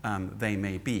they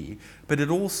may be. But it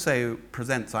also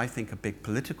presents, I think, a big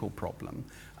political problem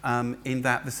in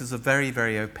that this is a very,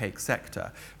 very opaque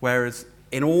sector, whereas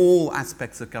in all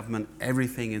aspects of government,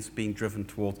 everything is being driven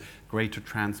towards greater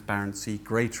transparency,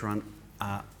 greater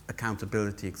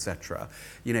accountability, etc.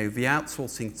 You know, the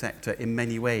outsourcing sector in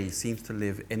many ways seems to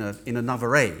live in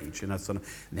another age, in a sort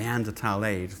of Neanderthal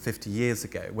age 50 years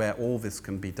ago, where all this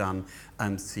can be done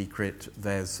secret.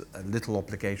 There's a little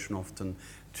obligation often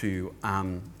to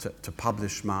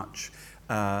publish much.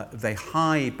 They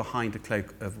hide behind a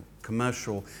cloak of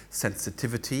commercial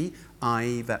sensitivity,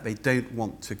 i.e. that they don't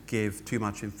want to give too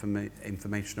much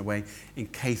information away in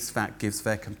case that gives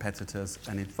their competitors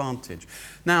an advantage.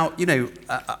 Now, you know,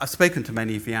 I've spoken to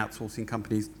many of the outsourcing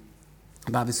companies,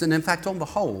 about this. And in fact, on the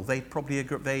whole, they probably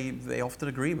they often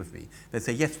agree with me. They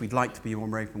say, yes, we'd like to be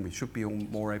more open, we should be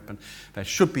more open, there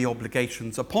should be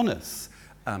obligations upon us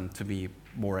to be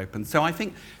more open. So I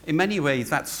think in many ways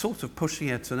that's sort of pushing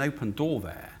it an open door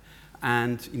there.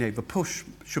 And the push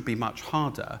should be much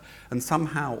harder, and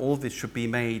somehow all this should be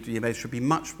made, there should be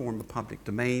much more in the public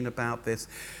domain about this.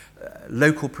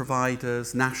 Local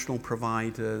providers, national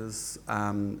providers,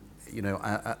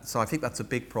 so I think that's a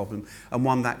big problem, and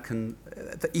one that can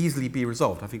easily be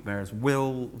resolved. I think there is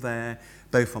will there,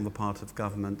 both on the part of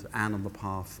government and on the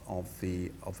part of the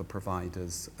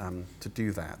providers to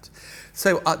do that.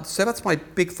 So that's my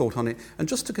big thought on it. And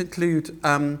just to conclude,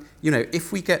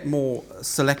 if we get more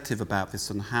selective about this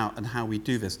and how we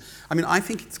do this, I mean, I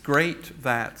think it's great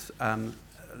that more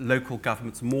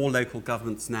local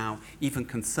governments now, even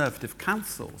Conservative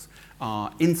councils, are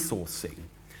insourcing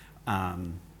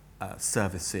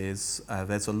services.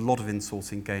 There's a lot of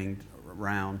insourcing going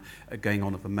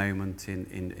on at the moment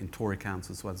in Tory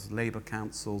councils as well as Labour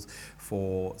councils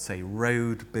for, say,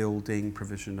 road building,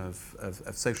 provision of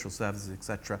social services,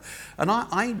 etc. And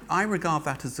I regard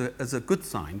that as a good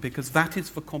sign, because that is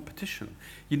for competition.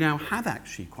 You now have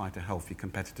actually quite a healthy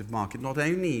competitive market, not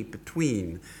only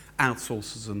between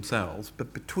outsourcers themselves,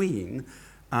 but between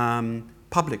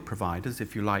public providers,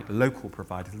 if you like, local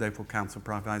providers, local council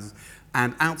providers,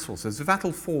 and outsourcers. So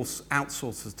that'll force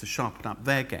outsourcers to sharpen up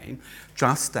their game,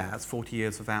 just as 40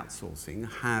 years of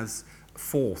outsourcing has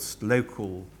forced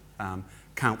local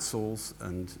councils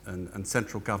and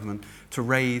central government to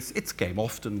raise its game,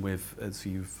 often with, as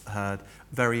you've heard,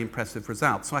 very impressive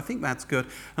results. So I think that's good.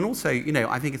 And also,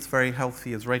 I think it's very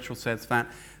healthy, as Rachel says,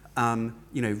 that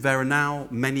there are now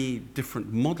many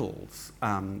different models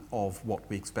of what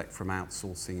we expect from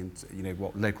outsourcing, and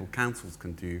what local councils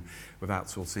can do with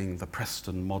outsourcing. The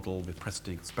Preston model, the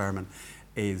Preston experiment,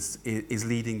 is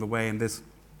leading the way in this,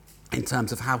 in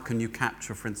terms of how can you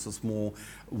capture, for instance, more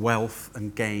wealth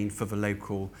and gain for the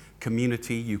local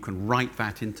community. You can write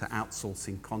that into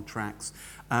outsourcing contracts.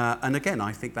 And again,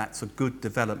 I think that's a good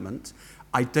development.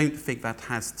 I don't think that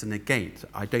has to negate.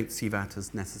 I don't see that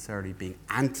as necessarily being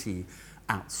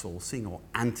anti-outsourcing or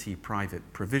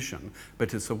anti-private provision,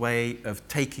 but it's a way of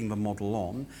taking the model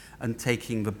on and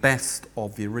taking the best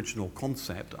of the original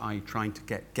concept, i.e. trying to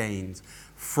get gains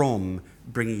from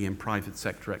bringing in private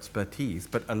sector expertise,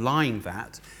 but aligning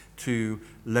that to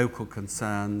local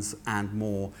concerns and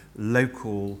more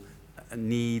local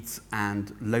needs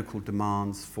and local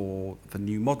demands for the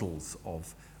new models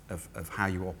of how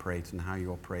you operate and how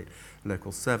you operate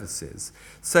local services.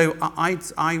 So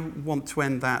I want to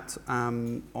end that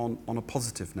on a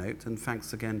positive note, and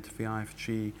thanks again to the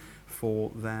IFG for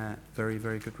their very,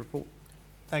 very good report.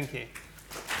 Thank you.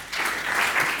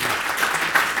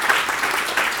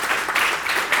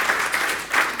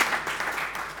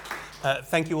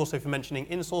 Thank you also for mentioning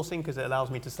insourcing, because it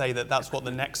allows me to say that that's what the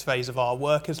next phase of our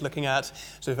work is looking at.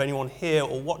 So if anyone here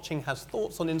or watching has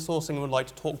thoughts on insourcing and would like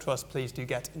to talk to us, please do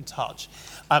get in touch.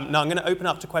 Now I'm going to open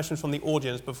up to questions from the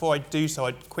audience. Before I do so,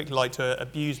 I'd quickly like to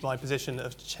abuse my position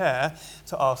as chair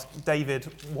to ask David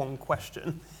one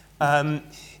question.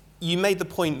 You made the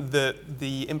point that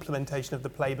the implementation of the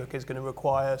playbook is going to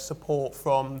require support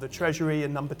from the Treasury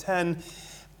and Number 10.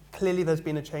 Clearly there's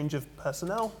been a change of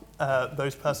personnel.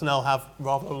 Those personnel have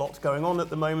rather a lot going on at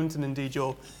the moment, and indeed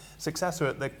your successor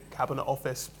at the Cabinet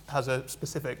Office has a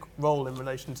specific role in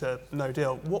relation to No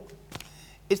Deal.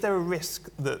 Is there a risk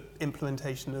that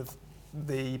implementation of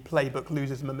the playbook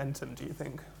loses momentum, do you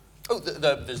think? Oh,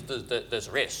 there's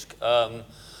a risk. And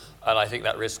I think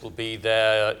that risk will be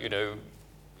there,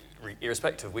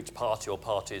 irrespective of which party or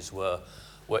parties were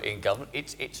in government.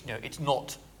 It's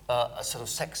not a sort of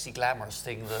sexy, glamorous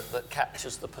thing that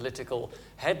captures the political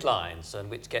headlines and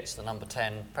which gets the Number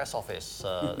 10 press office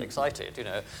excited,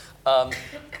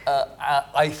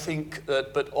 I think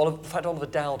that, but in fact, Oliver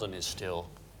Dowden is still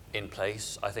in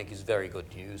place. I think is very good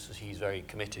news, as he's very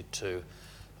committed to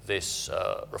this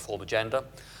reform agenda.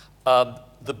 And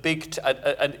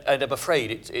I'm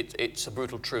afraid it's a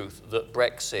brutal truth that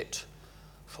Brexit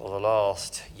for the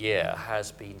last year has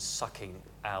been sucking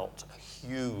out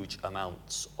huge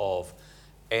amounts of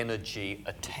energy,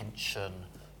 attention,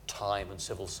 time and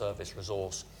civil service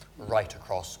resource right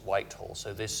across Whitehall.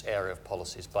 So this area of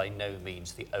policy is by no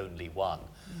means the only one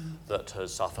that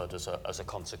has suffered as a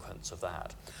consequence of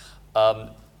that.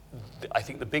 I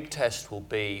think the big test will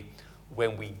be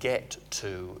when we get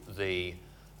to the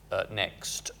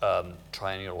next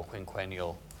triennial or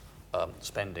quinquennial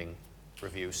spending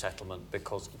review settlement,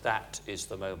 because that is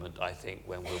the moment, I think,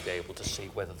 when we'll be able to see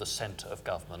whether the centre of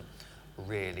government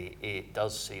really it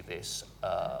does see this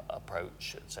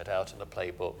approach set out in the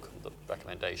playbook, the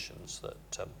recommendations that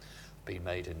have been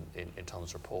made in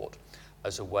Tom's report,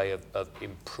 as a way of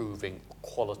improving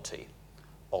quality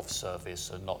of service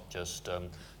and not just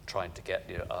trying to get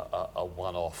a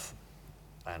one-off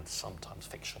and sometimes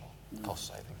fictional cost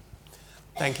saving.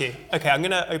 Thank you. Okay, I'm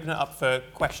going to open it up for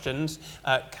questions.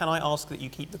 Can I ask that you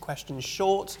keep the questions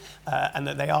short and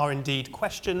that they are indeed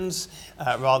questions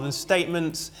rather than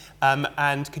statements?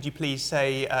 And could you please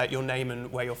say your name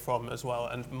and where you're from as well?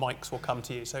 And mics will come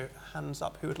to you. So hands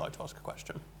up, who would like to ask a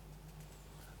question?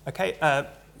 Okay,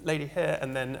 lady here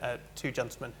and then two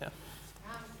gentlemen here.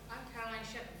 I'm Caroline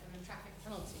Shepherd from the Traffic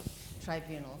Penalty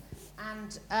Tribunal.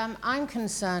 And I'm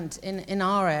concerned in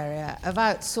our area of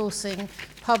outsourcing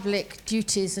public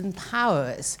duties and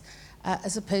powers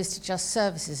as opposed to just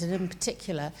services, and in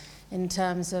particular in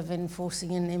terms of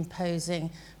enforcing and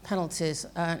imposing penalties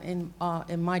in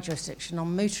my jurisdiction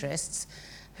on motorists,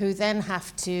 who then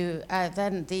have to,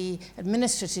 then the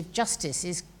administrative justice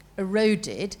is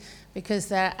eroded because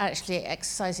they're actually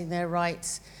exercising their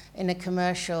rights in a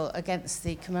commercial against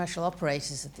the commercial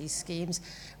operators of these schemes,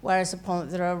 whereas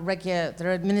there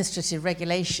are administrative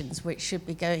regulations which should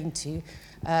be going to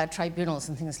tribunals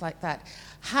and things like that.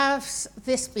 Has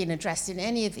this been addressed in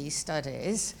any of these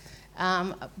studies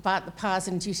about the powers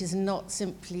and duties and not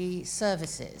simply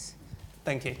services?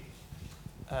 Thank you.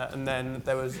 And then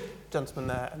there was gentleman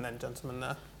there and then gentleman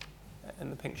there in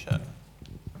the pink shirt.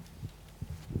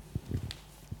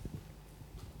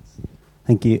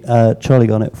 Thank you. Charlie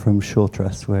Garnett from Shaw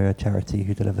Trust. We're a charity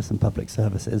who delivers some public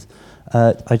services.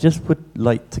 I just would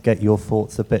like to get your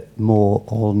thoughts a bit more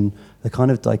on the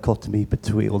kind of dichotomy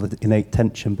between, or the innate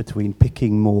tension between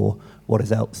picking more what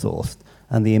is outsourced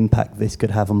and the impact this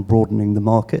could have on broadening the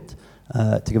market.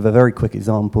 To give a very quick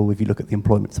example, if you look at the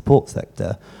employment support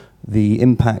sector, the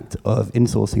impact of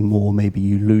insourcing more, maybe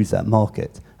you lose that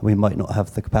market, and we might not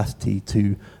have the capacity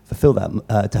to fulfill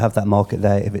that, to have that market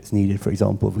there if it's needed, for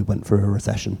example, if we went through a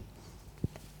recession.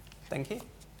 Thank you.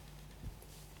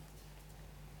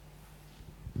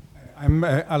 I'm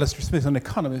Alistair Smith, an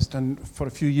economist, and for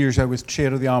a few years I was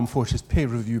chair of the Armed Forces Pay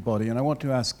Review Body, and I want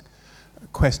to ask a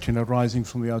question arising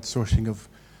from the outsourcing of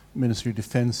Ministry of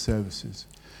Defence services.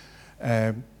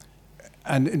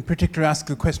 And in particular ask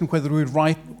the question whether we're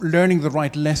learning the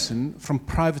right lesson from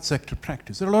private sector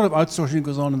practice. There are a lot of outsourcing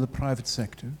goes on in the private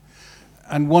sector,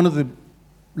 and one of the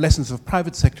lessons of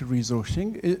private sector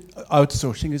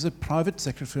outsourcing is that private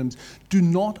sector firms do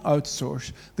not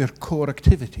outsource their core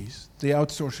activities. They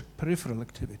outsource peripheral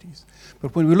activities.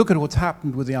 But when we look at what's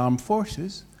happened with the armed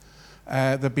forces,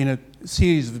 there have been a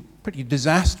series of pretty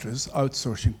disastrous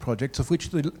outsourcing projects, of which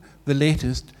the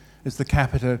latest is the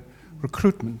Capita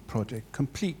recruitment project,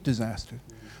 complete disaster.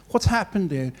 What's happened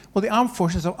there? Well, the armed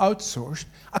forces have outsourced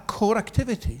a core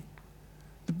activity.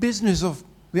 The business of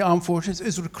the armed forces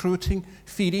is recruiting,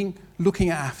 feeding, looking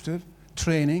after,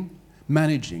 training,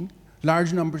 managing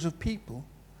large numbers of people.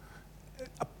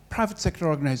 A private sector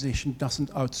organization doesn't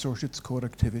outsource its core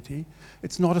activity.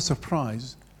 It's not a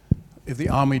surprise if the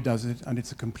army does it and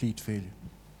it's a complete failure.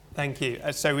 Thank you.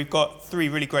 So we've got three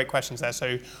really great questions there.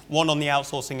 So one on the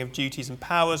outsourcing of duties and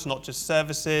powers, not just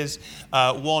services.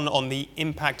 One on the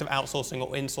impact of outsourcing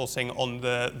or insourcing on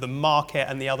the market,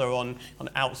 and the other on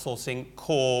outsourcing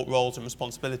core roles and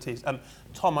responsibilities.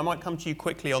 Tom, I might come to you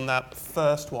quickly on that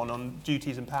first one, on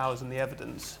duties and powers and the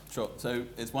evidence. Sure. So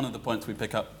it's one of the points we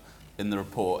pick up in the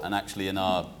report, and actually in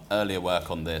our earlier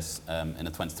work on this, in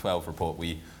a 2012 report,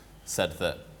 we said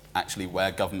that actually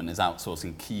where government is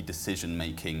outsourcing key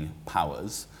decision-making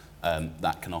powers,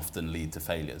 that can often lead to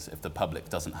failures. If the public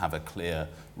doesn't have a clear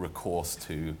recourse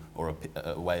to or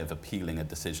a way of appealing a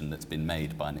decision that's been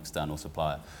made by an external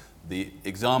supplier. The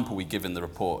example we give in the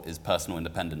report is personal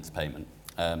independence payment,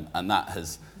 and that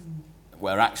has,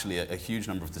 where actually a huge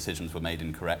number of decisions were made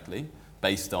incorrectly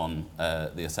based on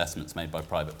the assessments made by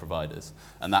private providers.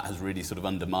 And that has really sort of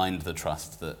undermined the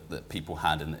trust that people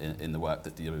had in the work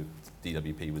that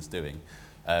DWP was doing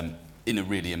in a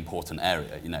really important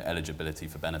area, eligibility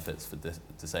for benefits for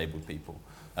disabled people.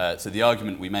 So the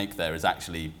argument we make there is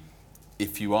actually,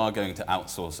 if you are going to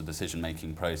outsource a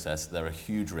decision-making process, there are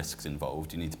huge risks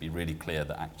involved. You need to be really clear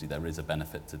that actually there is a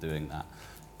benefit to doing that.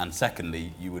 And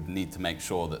secondly, you would need to make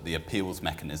sure that the appeals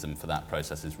mechanism for that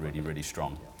process is really, really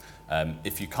strong.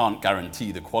 If you can't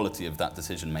guarantee the quality of that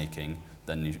decision-making,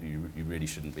 then you really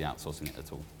shouldn't be outsourcing it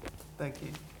at all. Thank you.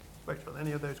 Rachel,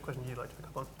 any of those questions you'd like to pick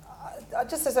up on? I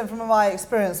just say from my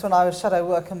experience when I was Shadow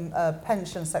Work and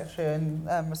Pension Secretary in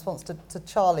response to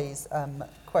Charlie's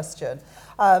question,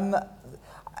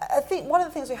 I think one of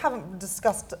the things we haven't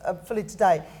discussed fully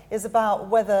today is about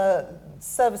whether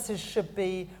services should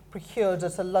be procured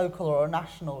at a local or a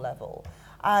national level.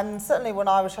 And certainly when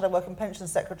I was Shadow Work and Pension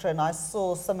Secretary and I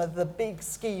saw some of the big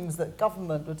schemes that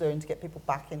government were doing to get people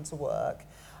back into work,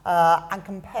 and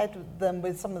compared them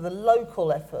with some of the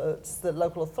local efforts that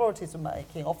local authorities were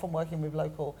making, often working with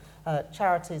local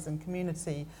charities and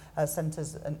community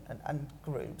centres and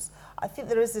groups, I think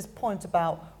there is this point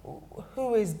about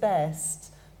who is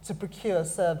best to procure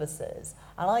services.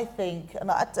 And I think,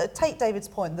 and I take David's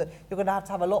point that you're going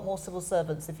to have a lot more civil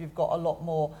servants if you've got a lot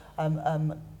more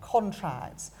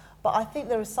contracts. But I think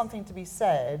there is something to be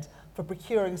said for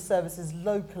procuring services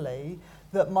locally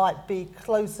that might be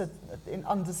closer in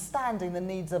understanding the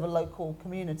needs of a local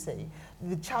community.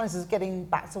 The challenges of getting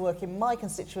back to work in my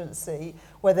constituency,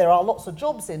 where there are lots of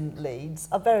jobs in Leeds,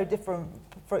 are very different.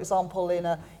 For example, in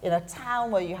a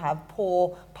town where you have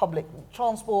poor public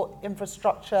transport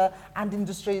infrastructure and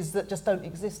industries that just don't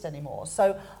exist anymore.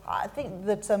 So I think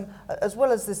that as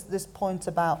well as this point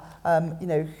about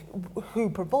who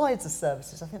provides the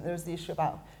services, I think there is the issue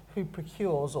about who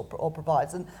procures or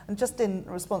provides. And just in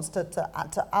response to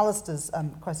Alistair's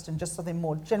question, just something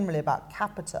more generally about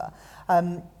Capita.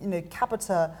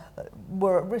 Capita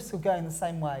were at risk of going the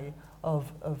same way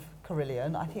of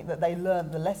Carillion. I think that they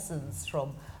learned the lessons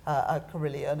from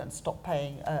Carillion and stopped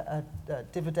paying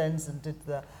dividends and did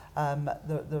the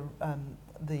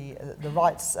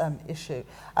rights issue.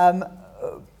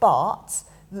 But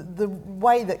the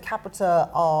way that Capita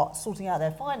are sorting out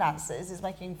their finances is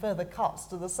making further cuts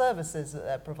to the services that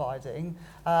they're providing,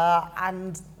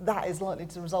 and that is likely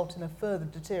to result in a further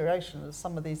deterioration of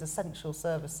some of these essential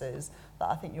services that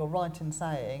I think you're right in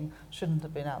saying shouldn't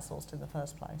have been outsourced in the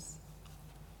first place.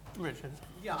 Richard?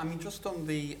 Yeah, I mean, just on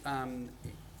the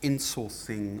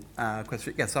insourcing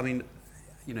question, yes, I mean,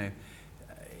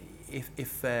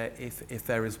 if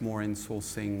there is more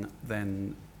insourcing,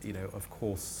 then of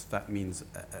course, that means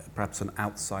perhaps an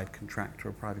outside contractor,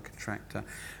 a private contractor,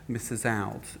 misses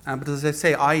out. But as I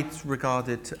say, I regard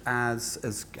it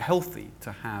as healthy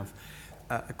to have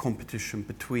a competition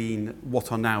between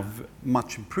what are now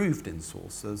much improved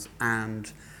insourcers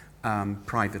and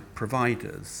private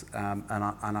providers.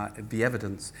 The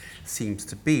evidence seems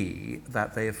to be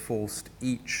that they have forced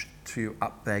each to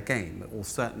up their game, or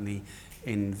certainly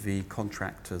in the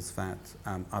contractors that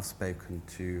I've spoken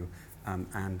to,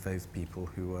 and those people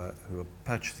who are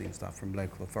purchasing stuff from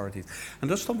local authorities.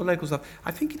 And just on the local stuff,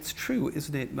 I think it's true,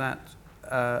 isn't it, that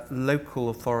local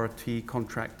authority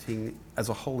contracting as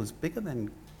a whole is bigger than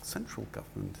central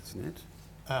government, isn't it?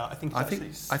 I think I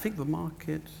think the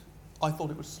market. I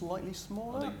thought it was slightly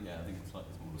smaller. I think it's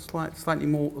slightly smaller. Slightly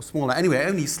more smaller. Anyway,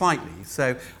 only slightly.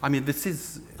 So, I mean, this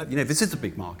is a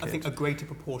big market. I think a greater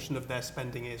proportion of their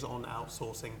spending is on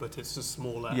outsourcing, but it's as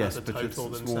smaller yes, as a but total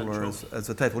it's than smaller central. as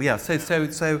a total. Yeah. So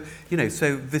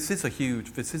this is a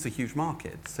huge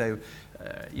market. So,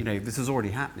 this is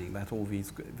already happening. That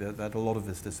that a lot of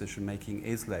this decision making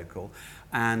is local,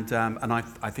 and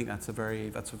I think that's a very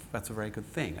good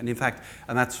thing. And in fact,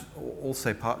 and that's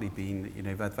also partly been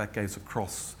that goes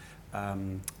across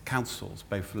councils,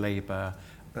 both Labour,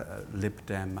 Lib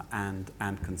Dem and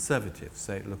Conservative.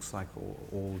 So it looks like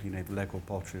all the local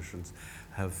politicians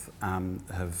have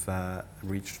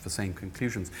reached the same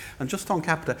conclusions. And just on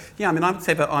Capita, yeah, I mean, I would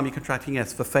say about army contracting,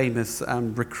 yes, the famous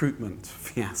recruitment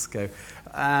fiasco.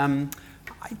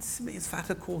 Is that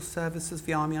a core service as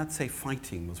the army? I'd say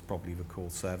fighting was probably the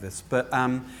core service, but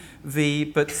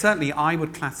certainly I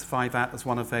would classify that as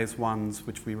one of those ones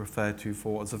which we refer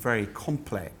to as a very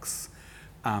complex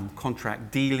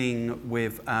contract dealing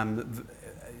with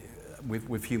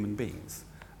human beings.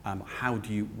 How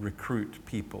do you recruit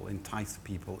people, entice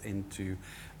people into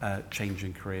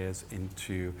changing careers,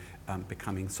 into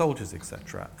becoming soldiers,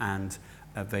 etc. And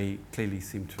they clearly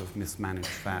seem to have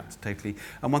mismanaged that totally.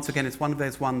 And once again, it's one of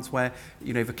those ones where,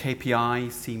 the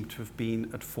KPI seemed to have been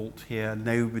at fault here.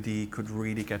 Nobody could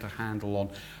really get a handle on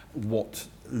what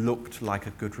looked like a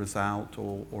good result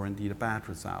or indeed a bad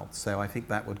result. So I think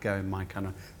that would go in my kind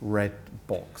of red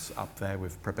box up there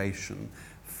with probation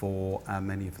for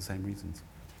many of the same reasons.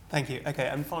 Thank you. Okay,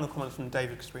 and final comments from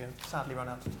David, because we have sadly run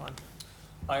out of time.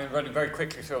 I'm running very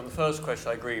quickly through on the first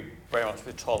question. I agree very much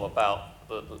with Tom about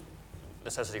the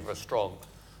necessity for a strong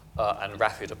and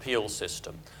rapid appeal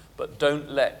system. But don't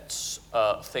let's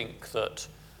think that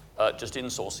just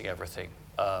insourcing everything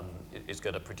is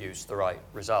going to produce the right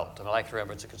result. And I can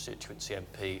remember as a constituency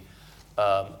MP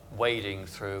wading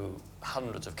through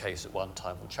hundreds of cases at one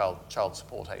time from child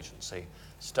support agency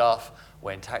stuff.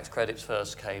 When tax credits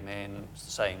first came in,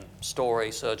 same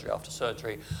story, surgery after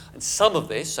surgery. And some of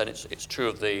this, and it's true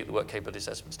of the work capability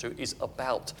assessments too, is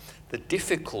about the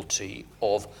difficulty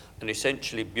of an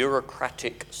essentially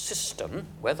bureaucratic system,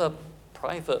 whether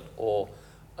private or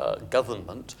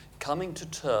government, coming to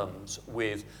terms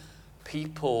with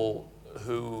people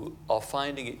who are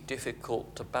finding it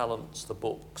difficult to balance the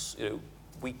books,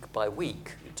 week by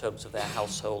week in terms of their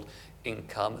household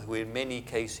income, who in many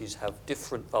cases have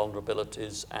different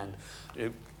vulnerabilities and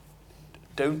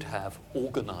don't have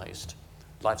organised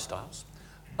lifestyles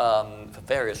for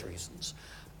various reasons,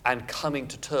 and coming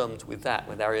to terms with that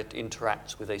when they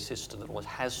interacts with a system that almost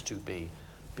has to be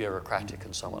bureaucratic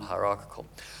and somewhat hierarchical.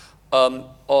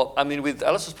 With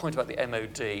Alice's point about the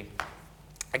MOD,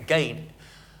 again,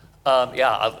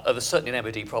 there's certainly an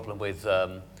MOD problem with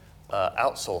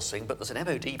outsourcing, but there's an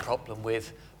MOD problem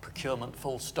with procurement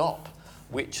full stop,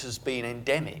 which has been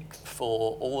endemic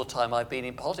for all the time I've been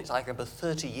in politics. I remember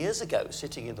 30 years ago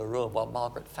sitting in the room while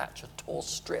Margaret Thatcher tore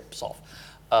strips off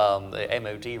the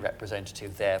MOD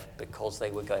representative there because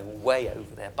they were going way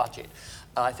over their budget.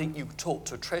 I think you talk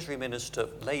to a Treasury Minister,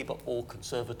 Labour or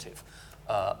Conservative,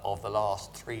 of the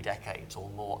last 3 decades or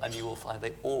more, and you will find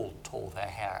they all tore their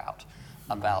hair out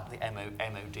about the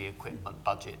MOD equipment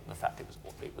budget and the fact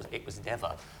it was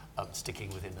never sticking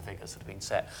within the figures that have been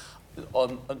set.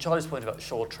 On Charlie's point about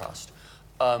Shaw Trust,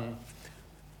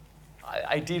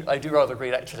 I do rather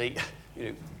agree actually.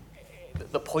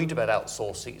 The point about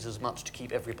outsourcing is as much to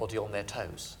keep everybody on their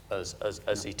toes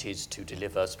as it is to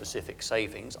deliver specific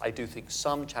savings. I do think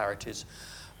some charities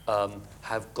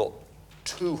have got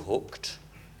too hooked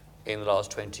in the last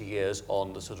 20 years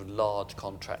on the sort of large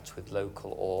contracts with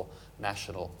local or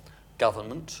national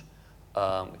government,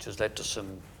 which has led to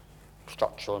some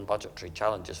structural and budgetary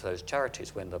challenges for those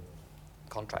charities when the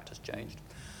contract has changed.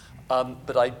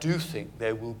 But I do think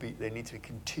there needs to be a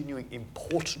continuing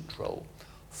important role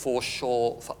for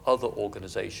sure for other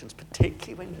organisations,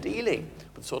 particularly when dealing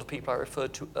with the sort of people I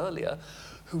referred to earlier,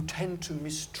 who tend to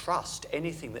mistrust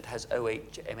anything that has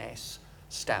OHMS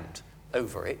stamped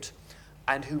over it,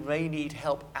 and who may need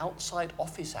help outside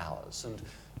office hours and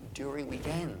during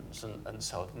weekends and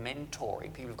so on,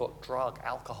 mentoring. People who've got drug,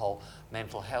 alcohol,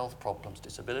 mental health problems,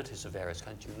 disabilities of various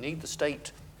kinds. You need the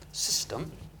state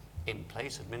system in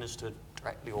place, administered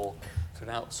directly or through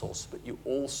an outsource, but you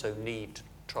also need to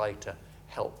try to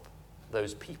help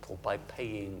those people by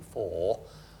paying for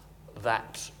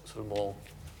that sort of more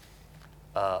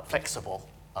flexible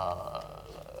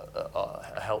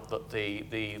help that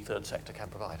the third sector can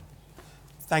provide.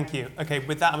 Thank you. Okay,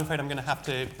 with that, I'm afraid I'm going to have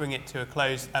to bring it to a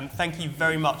close. Thank you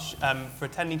very much for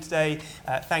attending today.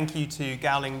 Thank you to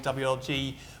Gowling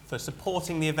WLG for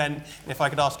supporting the event. And if I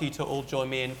could ask you to all join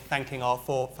me in thanking our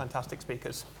 4 fantastic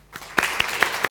speakers.